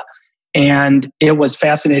idea. And it was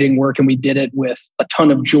fascinating work. And we did it with a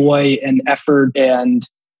ton of joy and effort and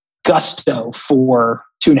gusto for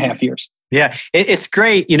 2.5 years. Yeah, it's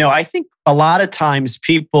great. I think a lot of times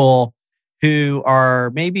people who are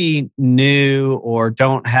maybe new or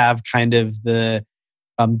don't have kind of the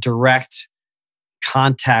direct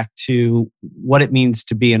contact to what it means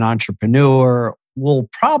to be an entrepreneur will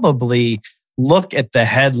probably look at the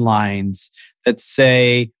headlines that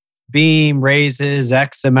say Beam raises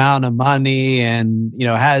X amount of money and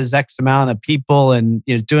has X amount of people and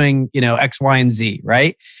doing X, Y, and Z,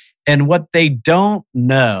 right? And what they don't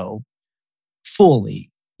know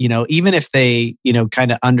fully, even if they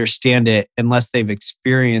kind of understand it, unless they've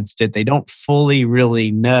experienced it, they don't fully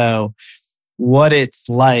really know what it's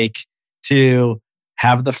like to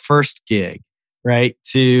have the first gig, right?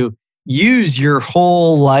 To use your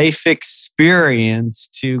whole life experience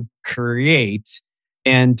to create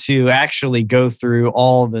and to actually go through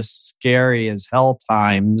all the scary as hell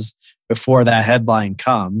times before that headline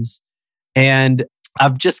comes. And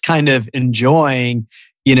I'm just kind of enjoying,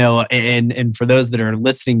 and for those that are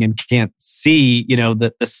listening and can't see,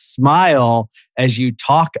 the smile as you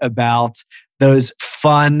talk about those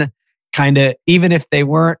fun kind of, even if they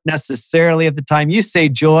weren't necessarily at the time, you say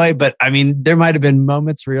joy, but I mean, there might have been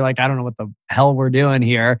moments where you're like, I don't know what the hell we're doing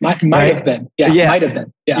here. Might have been. Yeah. Might have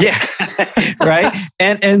been. Yeah. Right.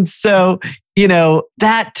 And so,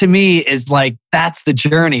 that to me is like, that's the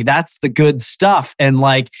journey. That's the good stuff. And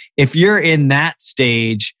like, if you're in that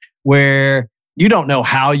stage where you don't know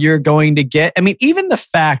how you're going to get, I mean, even the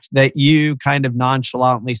fact that you kind of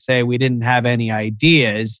nonchalantly say we didn't have any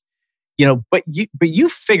ideas, but you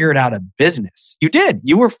figured out a business. You did.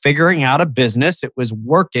 You were figuring out a business. It was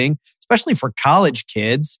working, especially for college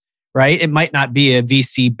kids, right? It might not be a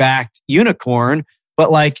VC-backed unicorn,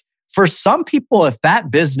 but like for some people, if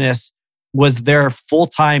that business was their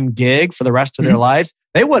full-time gig for the rest of their lives,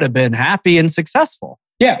 they would have been happy and successful.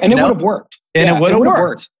 Yeah, and it would have worked. And it would have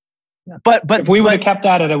worked. Yeah. But if we would have kept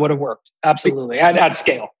at it, it would have worked. Absolutely. At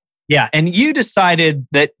scale. Yeah. And you decided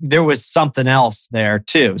that there was something else there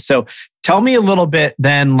too. So tell me a little bit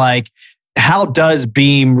then, like, how does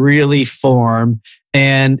Beam really form?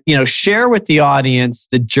 And, share with the audience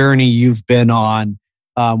the journey you've been on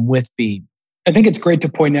with Beam. I think it's great to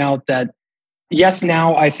point out that, yes,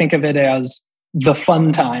 now I think of it as the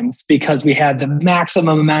fun times because we had the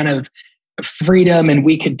maximum amount of freedom and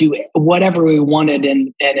we could do whatever we wanted.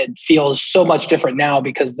 And it feels so much different now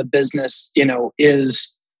because the business,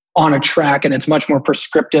 is on a track and it's much more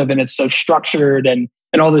prescriptive and it's so structured and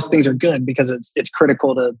all those things are good because it's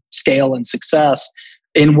critical to scale and success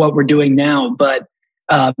in what we're doing now. But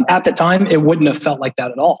at the time, it wouldn't have felt like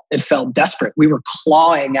that at all. It felt desperate. We were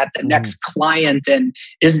clawing at the next client and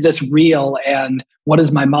is this real? And what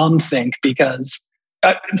does my mom think? Because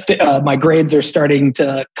my grades are starting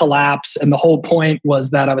to collapse. And the whole point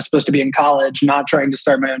was that I was supposed to be in college, not trying to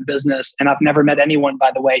start my own business. And I've never met anyone,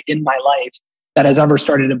 by the way, in my life that has ever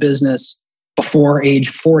started a business before age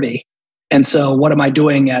 40. And so what am I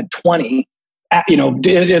doing at 20?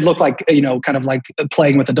 It looked like, kind of like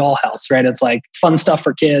playing with a dollhouse, right? It's like fun stuff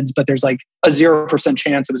for kids, but there's like a 0%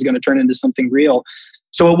 chance it was going to turn into something real.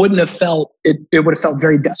 So it would have felt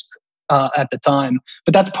very desperate at the time.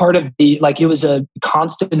 But that's part of it was a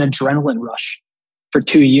constant adrenaline rush for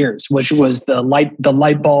 2 years, which was the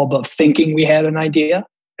light bulb of thinking we had an idea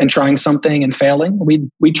and trying something and failing.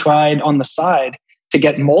 We tried on the side to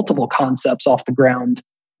get multiple concepts off the ground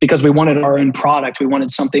because we wanted our own product. We wanted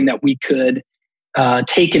something that we could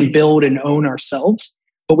take and build and own ourselves.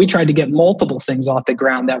 But we tried to get multiple things off the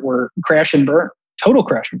ground that were crash and burn, total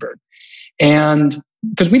crash and burn. And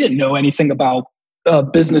because we didn't know anything about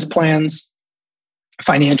business plans,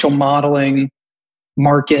 financial modeling,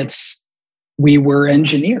 markets, we were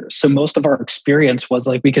engineers. So most of our experience was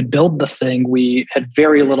like we could build the thing. We had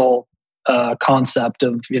very little concept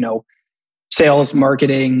of, sales,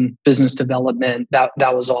 marketing, business development. That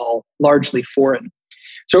was all largely foreign.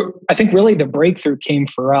 So I think really the breakthrough came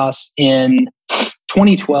for us in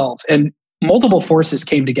 2012 and multiple forces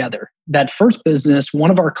came together. That first business,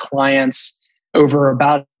 one of our clients over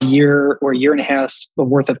about a year or a year and a half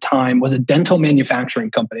worth of time was a dental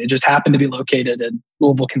manufacturing company. It just happened to be located in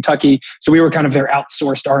Louisville, Kentucky. So we were kind of their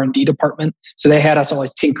outsourced R&D department. So they had us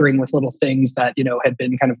always tinkering with little things that, had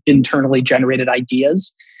been kind of internally generated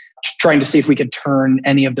ideas, trying to see if we could turn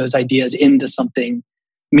any of those ideas into something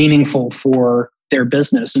meaningful for their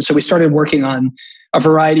business. And so we started working on a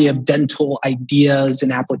variety of dental ideas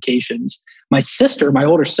and applications. My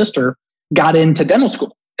older sister, got into dental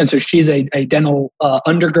school. And so she's a dental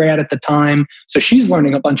undergrad at the time. So she's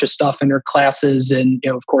learning a bunch of stuff in her classes and,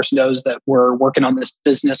 of course, knows that we're working on this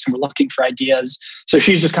business and we're looking for ideas. So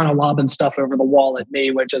she's just kind of lobbing stuff over the wall at me,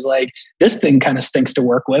 which is like, this thing kind of stinks to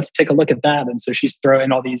work with. Take a look at that. And so she's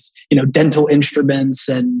throwing all these, dental instruments,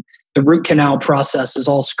 and the root canal process is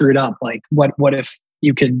all screwed up. Like, what if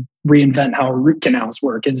you could reinvent how root canals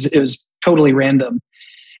work? It was totally random.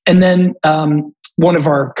 And then one of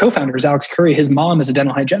our co-founders, Alex Curry, his mom is a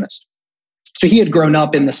dental hygienist. So he had grown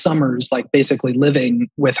up in the summers, like basically living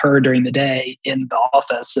with her during the day in the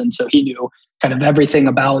office. And so he knew kind of everything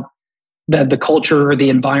about the culture, the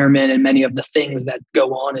environment, and many of the things that go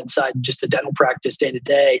on inside just a dental practice day to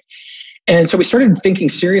day. And so we started thinking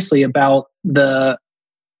seriously about the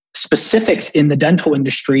specifics in the dental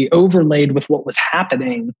industry overlaid with what was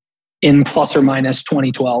happening in plus or minus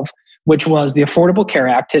 2012, which was the Affordable Care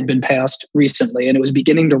Act had been passed recently and it was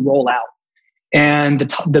beginning to roll out.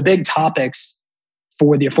 And the big topics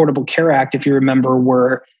for the Affordable Care Act, if you remember,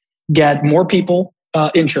 were get more people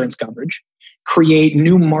insurance coverage, create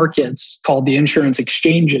new markets called the insurance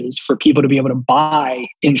exchanges for people to be able to buy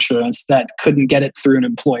insurance that couldn't get it through an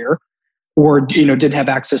employer or didn't have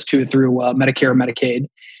access to it through Medicare or Medicaid.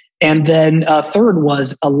 And then third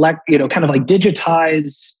was kind of like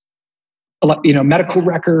digitize medical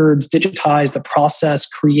records, digitize the process,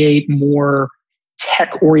 create more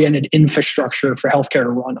tech-oriented infrastructure for healthcare to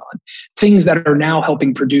run on. Things that are now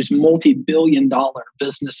helping produce multi-billion-dollar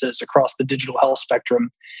businesses across the digital health spectrum.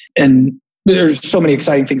 And there's so many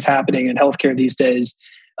exciting things happening in healthcare these days.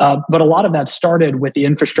 But a lot of that started with the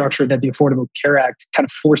infrastructure that the Affordable Care Act kind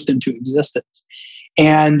of forced into existence.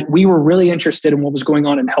 And we were really interested in what was going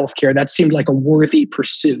on in healthcare. That seemed like a worthy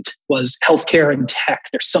pursuit, was healthcare and tech.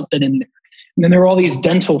 There's something in there. And then there were all these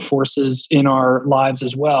dental forces in our lives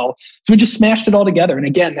as well. So we just smashed it all together. And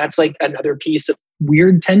again, that's like another piece of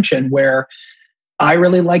weird tension where I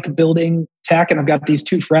really like building tech and I've got these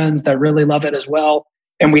two friends that really love it as well.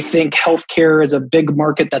 And we think healthcare is a big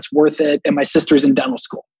market that's worth it. And my sister's in dental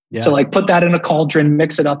school. Yeah. So put that in a cauldron,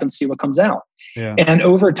 mix it up and see what comes out. Yeah. And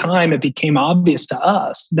over time, it became obvious to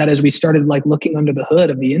us that as we started looking under the hood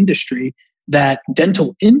of the industry, that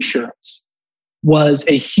dental insurance was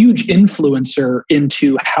a huge influencer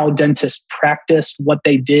into how dentists practiced, what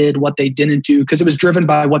they did, what they didn't do, because it was driven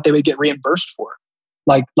by what they would get reimbursed for.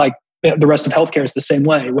 Like the rest of healthcare is the same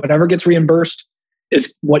way. Whatever gets reimbursed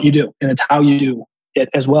is what you do, and it's how you do it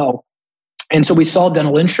as well. And so we saw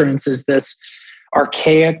dental insurance as this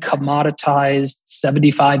archaic, commoditized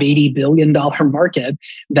 $75-80 billion market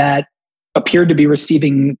that appeared to be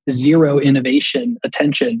receiving zero innovation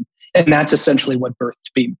attention. And that's essentially what birthed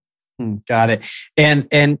Beam. Got it.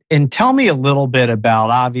 And tell me a little bit about,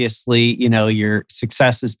 obviously, your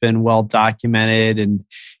success has been well documented, and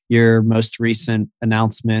your most recent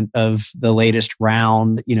announcement of the latest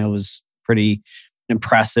round, was pretty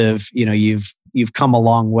impressive. You've come a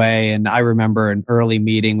long way. And I remember an early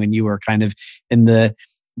meeting when you were kind of in the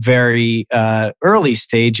very early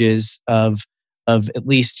stages of at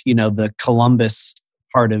least, the Columbus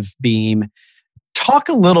part of Beam. Talk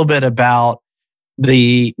a little bit about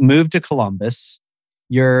the move to Columbus,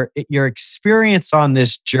 your experience on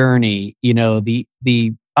this journey,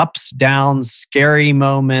 the ups, downs, scary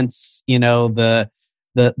moments, the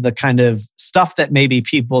kind of stuff that maybe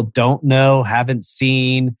people don't know, haven't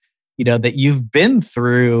seen, that you've been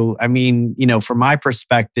through. I mean, from my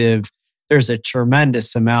perspective, there's a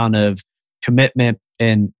tremendous amount of commitment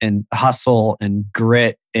and hustle and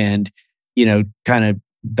grit and, kind of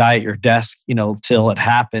die at your desk, till it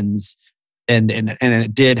happens. And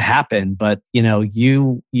it did happen, but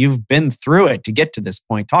you've been through it to get to this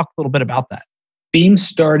point. Talk a little bit about that. Beam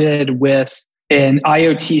started with an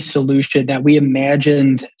IoT solution that we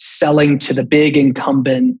imagined selling to the big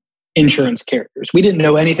incumbent insurance carriers. We didn't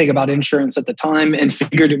know anything about insurance at the time and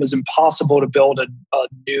figured it was impossible to build a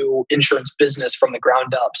new insurance business from the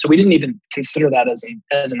ground up. So we didn't even consider that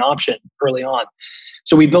as an option early on.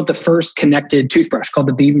 So we built the first connected toothbrush called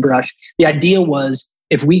the Beam Brush. The idea was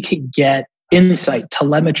if we could get insight,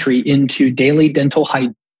 telemetry into daily dental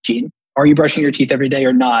hygiene, are you brushing your teeth every day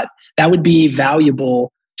or not? That would be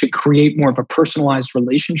valuable to create more of a personalized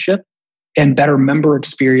relationship and better member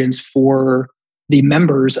experience for the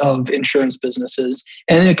members of insurance businesses.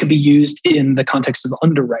 And it could be used in the context of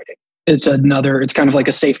underwriting. It's kind of like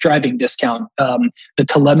a safe driving discount. The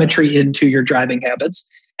telemetry into your driving habits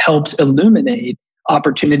helps illuminate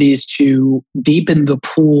opportunities to deepen the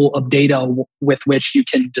pool of data with which you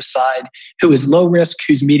can decide who is low risk,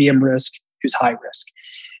 who's medium risk, who's high risk.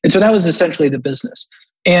 And so that was essentially the business.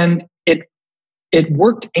 And it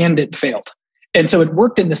worked and it failed. And so it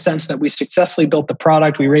worked in the sense that we successfully built the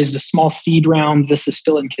product. We raised a small seed round. This is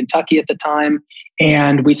still in Kentucky at the time.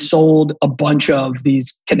 And we sold a bunch of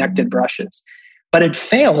these connected brushes. But it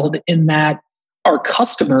failed in that our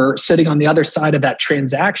customer sitting on the other side of that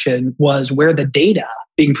transaction was where the data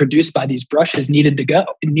being produced by these brushes needed to go.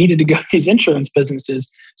 It needed to go to these insurance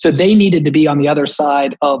businesses. So they needed to be on the other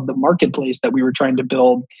side of the marketplace that we were trying to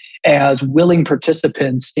build as willing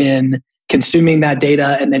participants in consuming that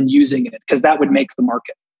data and then using it, because that would make the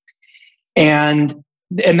market. And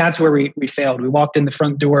that's where we failed. We walked in the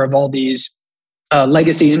front door of all these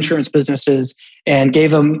legacy insurance businesses and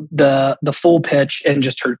gave them the full pitch and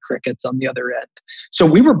just heard crickets on the other end. So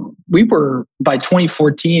we were by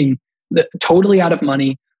 2014 totally out of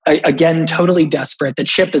money. Again, totally desperate. The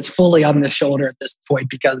chip is fully on the shoulder at this point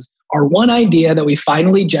because our one idea that we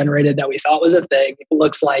finally generated that we thought was a thing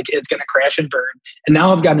looks like it's going to crash and burn. And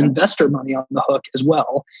now I've got investor money on the hook as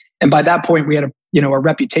well. And by that point, we had a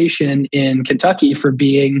reputation in Kentucky for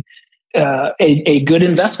being a good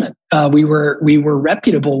investment. We were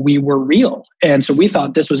reputable. We were real. And so we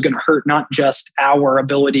thought this was going to hurt not just our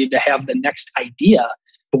ability to have the next idea,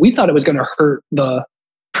 but we thought it was going to hurt the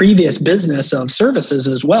previous business of services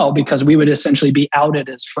as well, because we would essentially be outed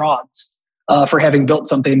as frauds for having built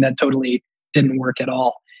something that totally didn't work at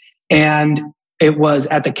all. And it was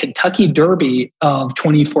at the Kentucky Derby of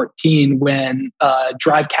 2014 when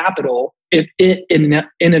Drive Capital, it in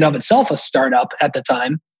and of itself a startup at the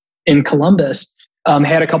time in Columbus,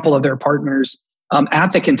 had a couple of their partners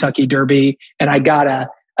at the Kentucky Derby, and I got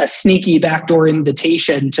a sneaky backdoor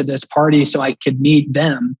invitation to this party so I could meet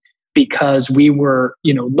them, because we were,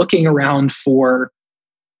 looking around for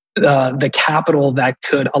the capital that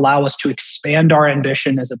could allow us to expand our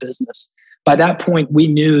ambition as a business. By that point, we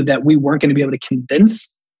knew that we weren't going to be able to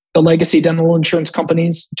convince the legacy dental insurance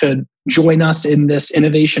companies to join us in this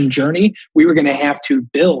innovation journey. We were going to have to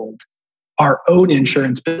build our own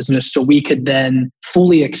insurance business so we could then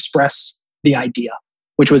fully express the idea,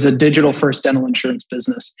 which was a digital first dental insurance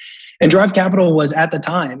business. And Drive Capital was at the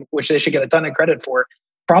time, which they should get a ton of credit for,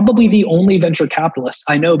 probably the only venture capitalist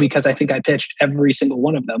I know, because I think I pitched every single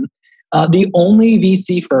one of them. The only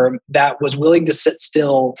VC firm that was willing to sit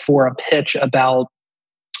still for a pitch about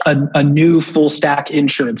a new full stack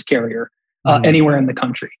insurance carrier anywhere in the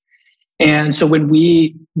country. And so when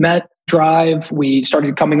we met Drive, we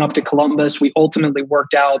started coming up to Columbus. We ultimately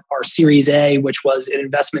worked out our Series A, which was an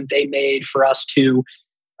investment they made for us to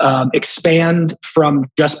expand from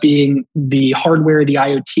just being the hardware, the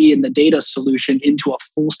IoT, and the data solution into a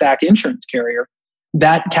full stack insurance carrier.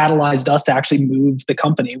 That catalyzed us to actually move the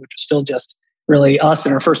company, which was still just really us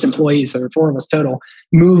and our first employees, so there were 4 of us total,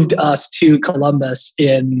 moved us to Columbus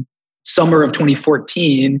in summer of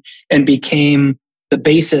 2014 and became the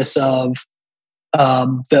basis of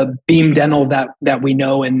the Beam Dental that we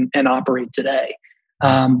know and operate today.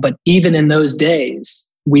 But even in those days,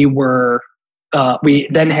 we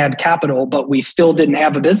then had capital, but we still didn't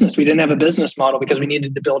have a business. We didn't have a business model because we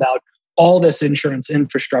needed to build out all this insurance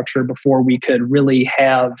infrastructure before we could really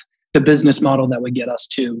have the business model that would get us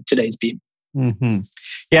to today's Beam. Mm-hmm.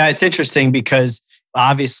 Yeah, it's interesting because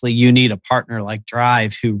obviously you need a partner like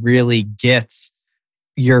Drive who really gets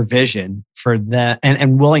your vision for that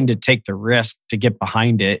and willing to take the risk to get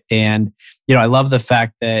behind it. And, I love the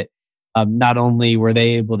fact that not only were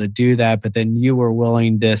they able to do that, but then you were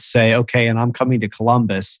willing to say, okay, and I'm coming to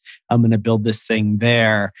Columbus. I'm going to build this thing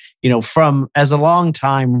there. From as a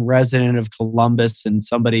longtime resident of Columbus and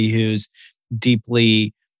somebody who's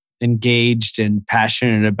deeply engaged and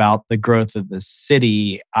passionate about the growth of the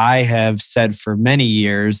city, I have said for many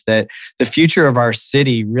years that the future of our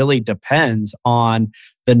city really depends on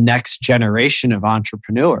the next generation of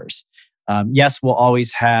entrepreneurs. Yes, we'll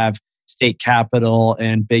always have state capital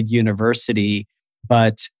and big university,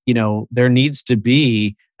 but there needs to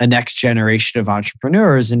be a next generation of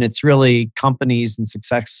entrepreneurs, and it's really companies and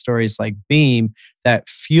success stories like Beam that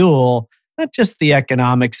fuel not just the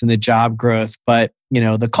economics and the job growth, but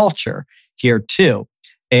the culture here too.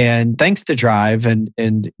 And thanks to Drive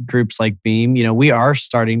and groups like Beam, we are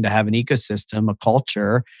starting to have an ecosystem, a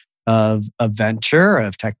culture of venture,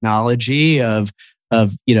 of technology, of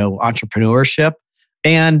entrepreneurship.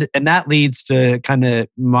 And that leads to kind of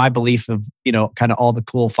my belief of, kind of all the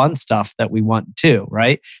cool, fun stuff that we want too,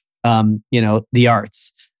 right? The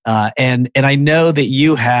arts. And I know that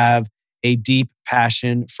you have a deep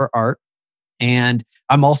passion for art. And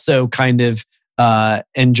I'm also kind of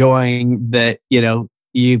enjoying that,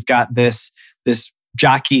 you've got this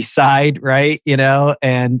jockey side, right?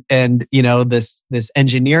 And this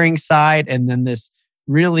engineering side, and then this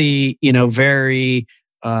really, very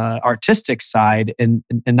artistic side and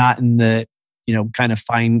not in the, kind of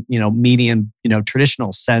fine, medium,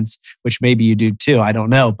 traditional sense, which maybe you do too. I don't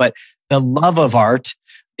know. But the love of art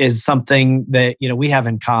is something that, we have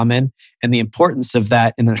in common, and the importance of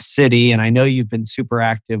that in the city. And I know you've been super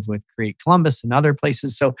active with Create Columbus and other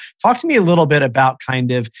places. So talk to me a little bit about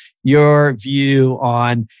kind of your view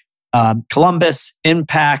on Columbus,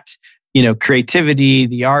 impact, creativity,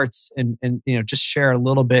 the arts, and just share a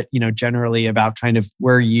little bit, generally about kind of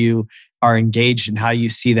where you are engaged and how you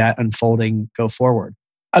see that unfolding go forward.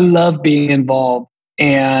 I love being involved,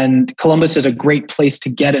 and Columbus is a great place to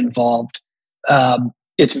get involved.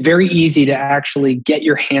 It's very easy to actually get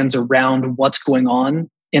your hands around what's going on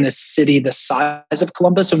in a city the size of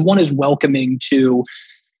Columbus. And one is welcoming to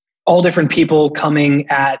all different people coming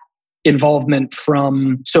at involvement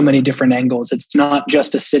from so many different angles. It's not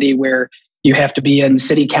just a city where you have to be in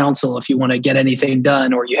city council if you want to get anything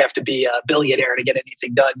done, or you have to be a billionaire to get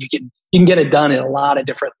anything done. You can get it done at a lot of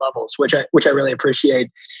different levels, which I really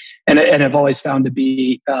appreciate. And I've always found to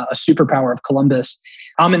be a superpower of Columbus.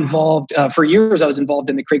 I'm involved, for years I was involved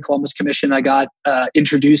in the Create Columbus Commission. I got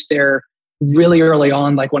introduced there really early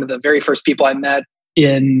on. Like one of the very first people I met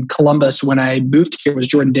in Columbus when I moved here was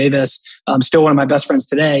Jordan Davis, still one of my best friends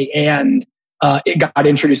today. And it got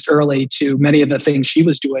introduced early to many of the things she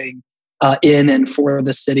was doing in and for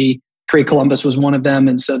the city. Create Columbus was one of them.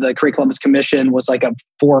 And so the Create Columbus Commission was like a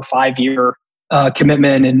 4 or 5 year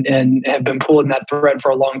commitment and have been pulling that thread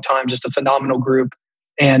for a long time. Just a phenomenal group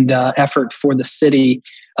and effort for the city.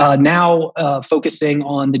 Now focusing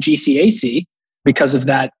on the GCAC because of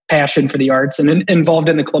that passion for the arts, and involved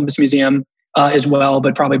in the Columbus Museum as well.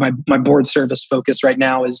 But probably my board service focus right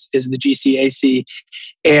now is the GCAC.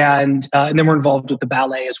 And then we're involved with the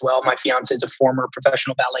ballet as well. My fiance is a former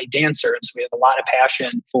professional ballet dancer, and so we have a lot of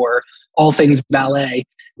passion for all things ballet,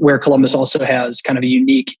 where Columbus also has kind of a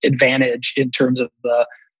unique advantage in terms of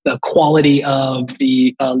the quality of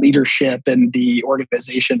the leadership and the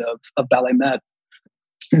organization of Ballet Met.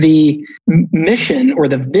 The mission or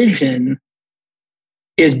the vision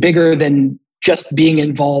is bigger than just being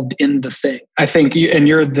involved in the thing. I think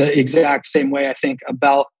you're the exact same way, I think,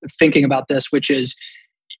 about thinking about this, which is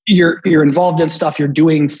you're involved in stuff, you're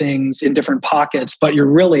doing things in different pockets, but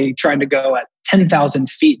you're really trying to go at 10,000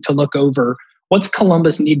 feet to look over what's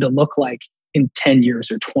Columbus need to look like in 10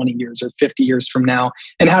 years or 20 years or 50 years from now?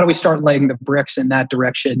 And how do we start laying the bricks in that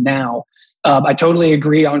direction now? I totally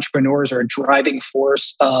agree. Entrepreneurs are a driving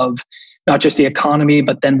force of not just the economy,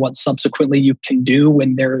 but then what subsequently you can do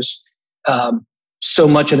when there's so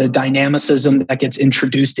much of the dynamicism that gets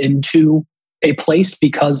introduced into a place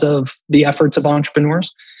because of the efforts of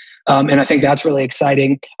entrepreneurs. And I think that's really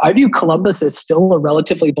exciting. I view Columbus as still a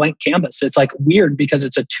relatively blank canvas. It's like weird because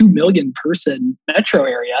it's a 2 million person metro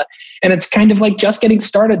area, and it's kind of like just getting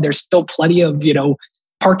started. There's still plenty of,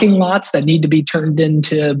 parking lots that need to be turned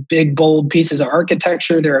into big, bold pieces of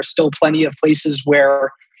architecture. There are still plenty of places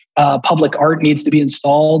where public art needs to be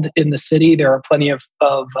installed in the city. There are plenty of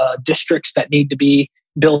districts that need to be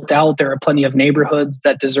built out. There are plenty of neighborhoods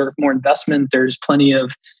that deserve more investment. There's plenty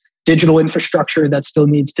of digital infrastructure that still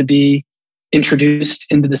needs to be introduced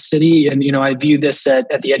into the city. And, I view this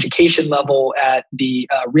at the education level, at the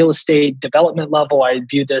real estate development level. I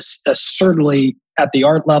view this certainly at the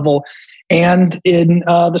art level and in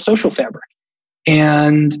the social fabric.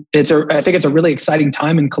 And I think it's a really exciting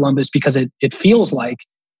time in Columbus because it feels like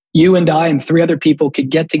you and I and 3 other people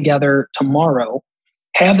could get together tomorrow,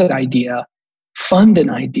 have an idea, fund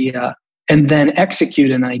an idea, and then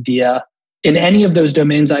execute an idea in any of those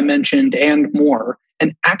domains I mentioned and more,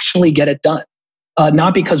 and actually get it done.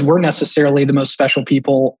 Not because we're necessarily the most special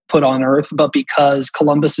people put on earth, but because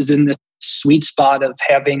Columbus is in the sweet spot of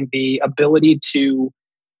having the ability to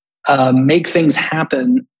make things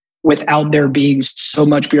happen without there being so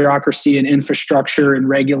much bureaucracy and infrastructure and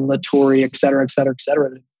regulatory, et cetera,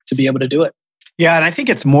 to be able to do it. Yeah, and I think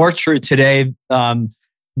it's more true today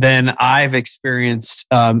than I've experienced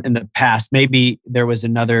in the past. Maybe there was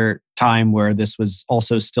another time where this was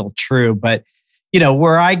also still true, but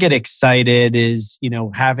where I get excited is,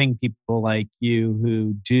 having people like you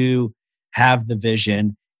who do have the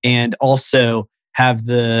vision and also have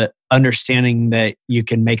the understanding that you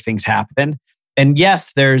can make things happen. And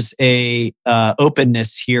yes, there's a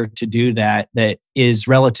openness here to do that is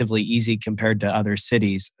relatively easy compared to other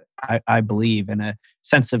cities. I believe in a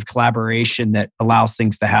sense of collaboration that allows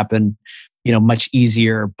things to happen, much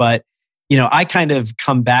easier. But, I kind of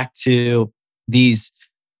come back to these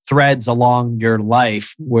threads along your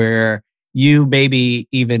life where you maybe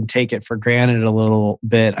even take it for granted a little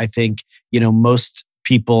bit. I think, most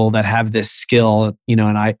people that have this skill,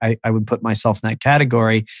 and I would put myself in that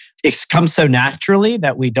category. It's come so naturally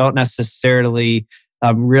that we don't necessarily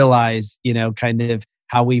realize, kind of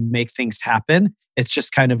how we make things happen. It's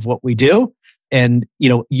just kind of what we do. And,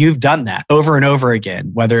 you've done that over and over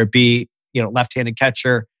again, whether it be, left-handed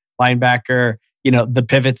catcher, linebacker, the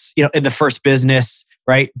pivots, in the first business,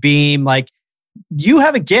 right? Beam, like you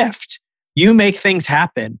have a gift. You make things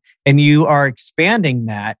happen and you are expanding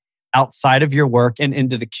that outside of your work and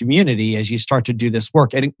into the community as you start to do this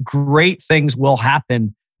work. And great things will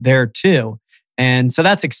happen there too. And so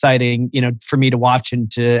that's exciting, for me to watch and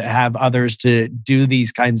to have others to do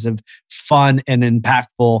these kinds of fun and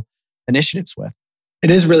impactful initiatives with.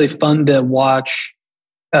 It is really fun to watch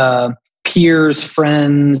peers,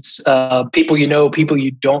 friends, people people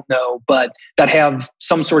you don't know, but that have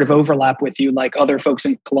some sort of overlap with you, like other folks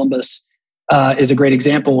in Columbus is a great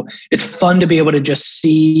example. It's fun to be able to just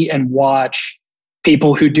see and watch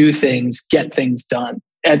people who do things get things done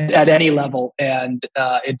at any level. And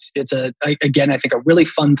it's again, I think a really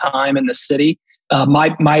fun time in the city.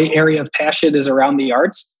 My area of passion is around the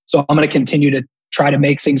arts. So I'm going to continue to try to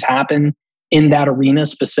make things happen in that arena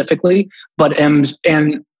specifically, but am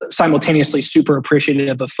simultaneously super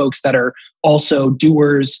appreciative of folks that are also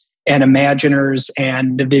doers and imaginers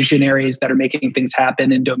and visionaries that are making things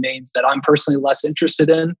happen in domains that I'm personally less interested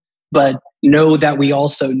in, but know that we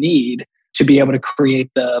also need to be able to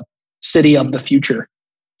create the city of the future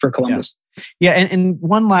for Columbus. Yeah. And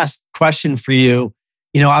one last question for you.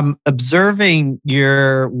 I'm observing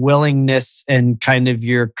your willingness and kind of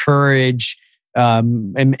your courage.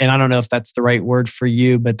 And I don't know if that's the right word for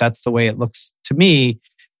you, but that's the way it looks to me,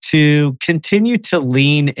 to continue to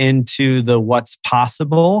lean into the what's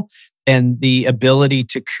possible and the ability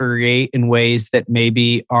to create in ways that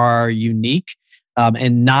maybe are unique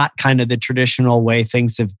and not kind of the traditional way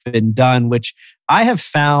things have been done, which I have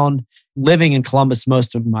found living in Columbus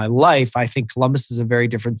most of my life. I think Columbus is a very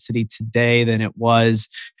different city today than it was,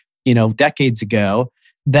 decades ago.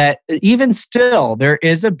 That even still, there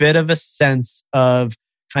is a bit of a sense of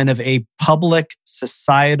kind of a public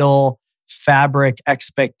societal fabric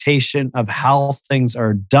expectation of how things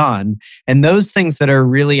are done. And those things that are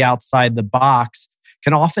really outside the box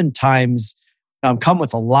can oftentimes come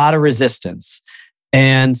with a lot of resistance.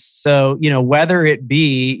 And so, whether it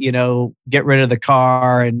be, get rid of the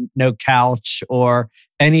car and no couch or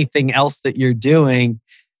anything else that you're doing,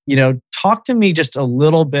 talk to me just a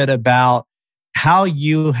little bit about how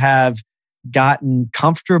you have gotten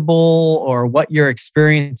comfortable or what your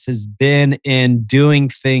experience has been in doing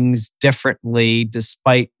things differently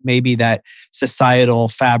despite maybe that societal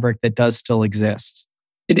fabric that does still exist.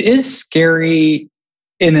 It is scary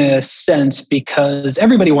in a sense because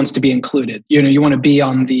everybody wants to be included. You want to be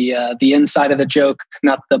on the inside of the joke,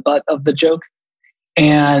 not the butt of the joke.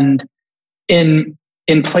 And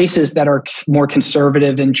in places that are more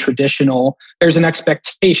conservative and traditional, there's an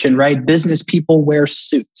expectation, right? Business people wear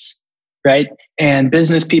suits, right? And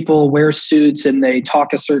business people wear suits and they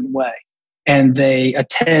talk a certain way and they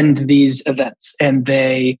attend these events and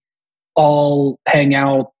they all hang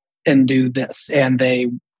out and do this. And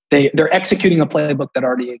they're executing a playbook that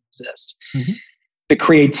already exists. Mm-hmm. The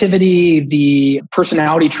creativity, the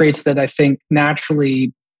personality traits that I think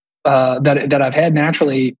naturally, that I've had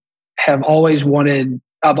naturally, I've always wanted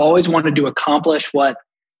to accomplish what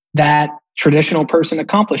that traditional person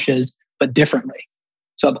accomplishes, but differently.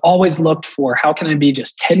 So I've always looked for how can I be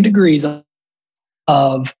just 10 degrees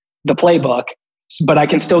of the playbook, but I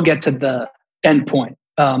can still get to the end point.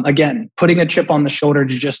 Again, putting a chip on the shoulder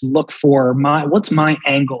to just look for what's my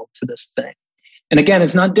angle to this thing. And again,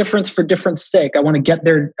 it's not difference for difference sake. I want to get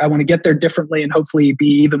there differently and hopefully be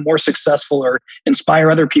even more successful or inspire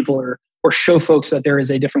other people or show folks that there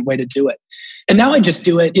is a different way to do it. And now I just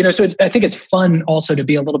do it, so I think it's fun also to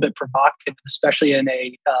be a little bit provocative, especially in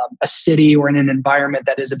a city or in an environment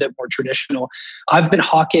that is a bit more traditional. I've been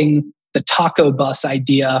hawking the taco bus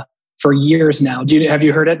idea for years now. Have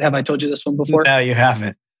you heard it? Have I told you this one before? No, you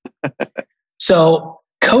haven't. So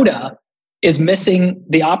CODA is missing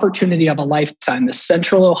the opportunity of a lifetime. The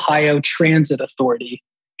Central Ohio Transit Authority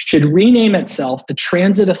should rename itself the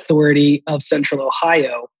Transit Authority of Central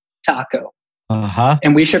Ohio Taco. Uh-huh.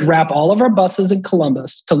 And we should wrap all of our buses in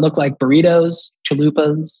Columbus to look like burritos,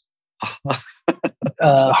 chalupas,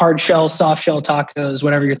 hard shell, soft shell tacos,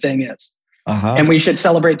 whatever your thing is. Uh-huh. And we should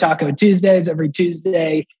celebrate Taco Tuesdays every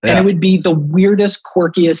Tuesday. Yeah. And it would be the weirdest,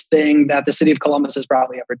 quirkiest thing that the city of Columbus has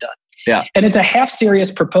probably ever done. Yeah. And it's a half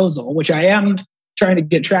serious proposal, which I am trying to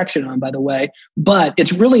get traction on, by the way. But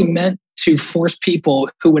it's really meant to force people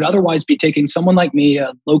who would otherwise be taking someone like me,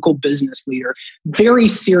 a local business leader, very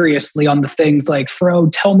seriously on the things like, Fro,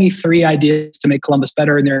 tell me 3 ideas to make Columbus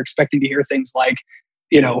better. And they're expecting to hear things like,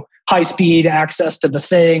 high speed access to the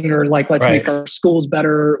thing, or like, let's make our schools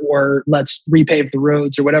better, or let's repave the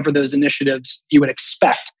roads, or whatever those initiatives you would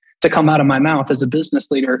expect to come out of my mouth as a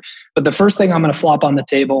business leader. But the first thing I'm going to flop on the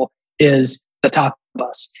table is the taco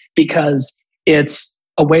bus, because it's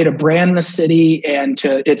a way to brand the city and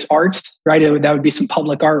it's art, right? That would be some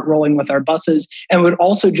public art rolling with our buses. And it would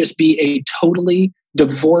also just be a totally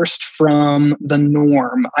divorced from the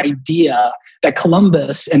norm idea that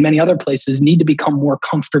Columbus and many other places need to become more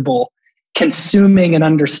comfortable consuming and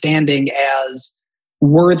understanding as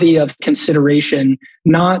worthy of consideration,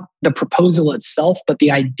 not the proposal itself, but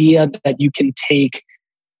the idea that you can take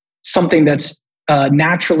something that's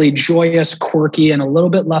naturally joyous, quirky, and a little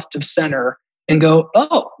bit left of center and go,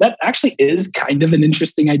 oh, that actually is kind of an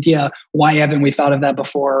interesting idea. Why haven't we thought of that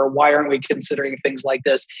before? Why aren't we considering things like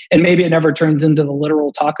this? And maybe it never turns into the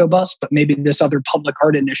literal taco bus, but maybe this other public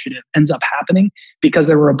art initiative ends up happening because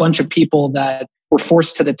there were a bunch of people that were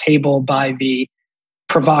forced to the table by the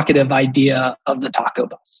provocative idea of the taco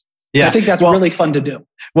bus. Yeah, I think that's really fun to do.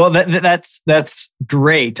 Well, that's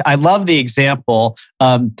great. I love the example,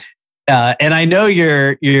 and I know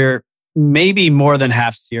you're maybe more than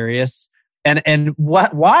half serious. And why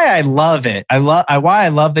I love it, why I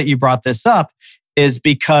love that you brought this up is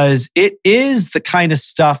because it is the kind of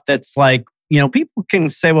stuff that's like, people can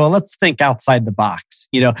say, well, let's think outside the box.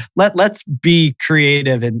 Let's be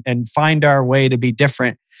creative and find our way to be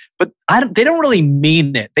different. But they don't really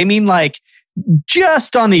mean it. They mean like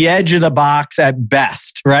just on the edge of the box at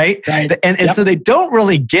best, right? And so they don't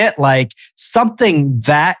really get like something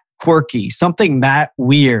that quirky, something that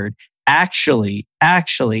weird. Actually,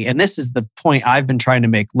 and this is the point I've been trying to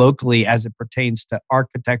make locally as it pertains to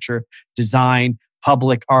architecture, design,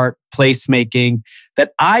 public art, placemaking,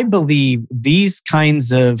 that I believe these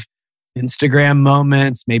kinds of Instagram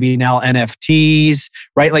moments, maybe now NFTs,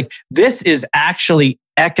 right? Like this is actually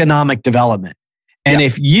economic development. And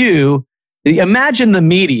if you imagine the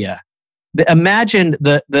media, imagine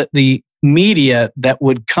the media that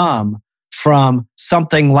would come from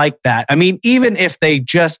something like that. I mean, even if they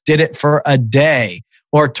just did it for a day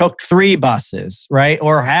or took 3 buses, right?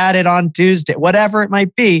 Or had it on Tuesday, whatever it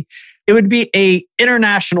might be, it would be an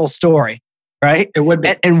international story, right? It would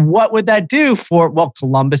be. And what would that do for,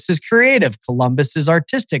 Columbus is creative. Columbus is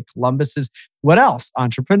artistic. Columbus is what else?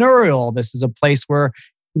 Entrepreneurial. This is a place where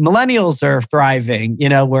millennials are thriving,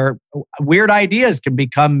 where weird ideas can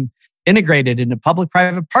become integrated into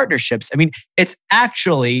public-private partnerships. I mean, it's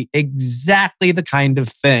actually exactly the kind of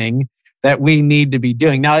thing that we need to be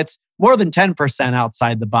doing. Now, it's more than 10%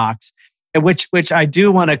 outside the box, which I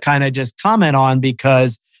do want to kind of just comment on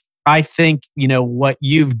because I think, what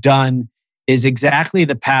you've done is exactly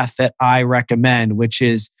the path that I recommend, which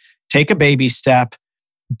is take a baby step.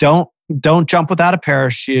 Don't jump without a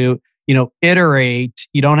parachute. Iterate.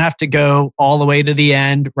 You don't have to go all the way to the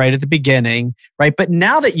end right at the beginning, right? But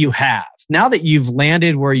now that you've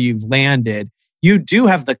landed where you've landed, you do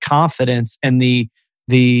have the confidence and the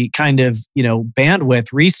kind of, bandwidth,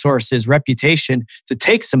 resources, reputation to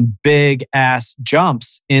take some big ass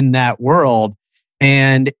jumps in that world.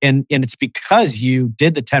 And it's because you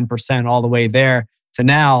did the 10% all the way there to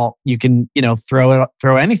now you can,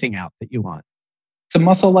 throw anything out that you want. It's a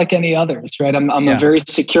muscle like any others, right? I'm a very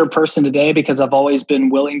secure person today because I've always been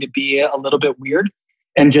willing to be a little bit weird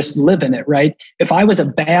and just live in it, right? If I was a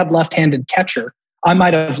bad left-handed catcher, I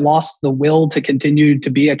might have lost the will to continue to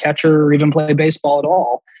be a catcher or even play baseball at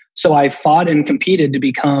all. So I fought and competed to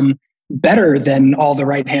become better than all the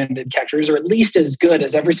right-handed catchers, or at least as good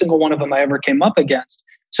as every single one of them I ever came up against.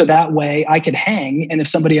 So that way I could hang. And if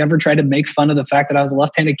somebody ever tried to make fun of the fact that I was a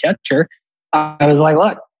left-handed catcher, I was like,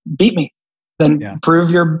 look, beat me. Then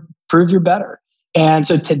prove you're better. And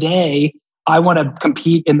so today I want to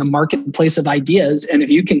compete in the marketplace of ideas. And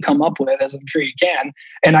if you can come up with, as I'm sure you can,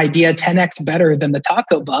 an idea 10x better than the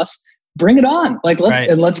taco bus, bring it on. Like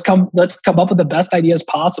let's come up with the best ideas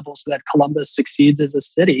possible so that Columbus succeeds as a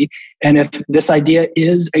city. And if this idea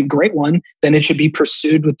is a great one, then it should be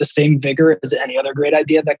pursued with the same vigor as any other great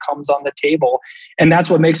idea that comes on the table. And that's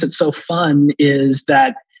what makes it so fun is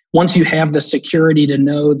that once you have the security to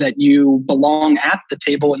know that you belong at the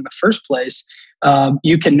table in the first place,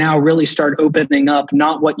 you can now really start opening up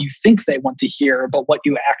not what you think they want to hear, but what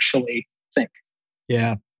you actually think.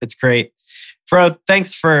 Yeah, it's great. Fro,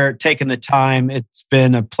 thanks for taking the time. It's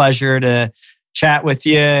been a pleasure to chat with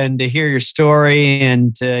you and to hear your story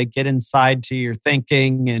and to get inside to your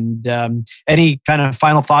thinking. And any kind of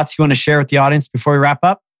final thoughts you want to share with the audience before we wrap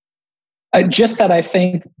up? Just that I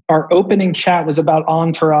think our opening chat was about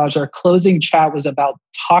entourage. Our closing chat was about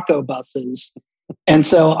taco buses. And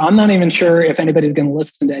so I'm not even sure if anybody's going to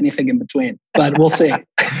listen to anything in between, but we'll see.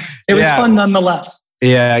 It was fun nonetheless.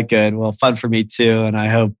 Yeah, good. Well, fun for me too. And I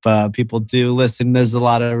hope people do listen. There's a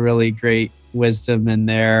lot of really great wisdom in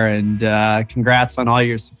there. And congrats on all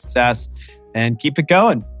your success and keep it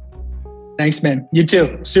going. Thanks, man. You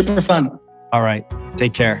too. Super fun. All right.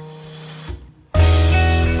 Take care.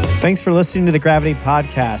 Thanks for listening to the Gravity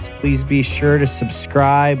Podcast. Please be sure to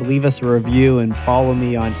subscribe, leave us a review, and follow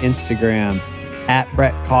me on Instagram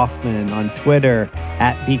 @Brett Kaufman, on Twitter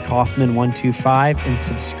 @BKaufman125, and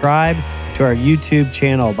subscribe to our YouTube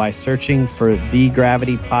channel by searching for The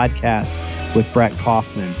Gravity Podcast with Brett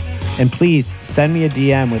Kaufman. And please send me a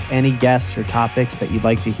DM with any guests or topics that you'd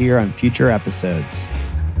like to hear on future episodes.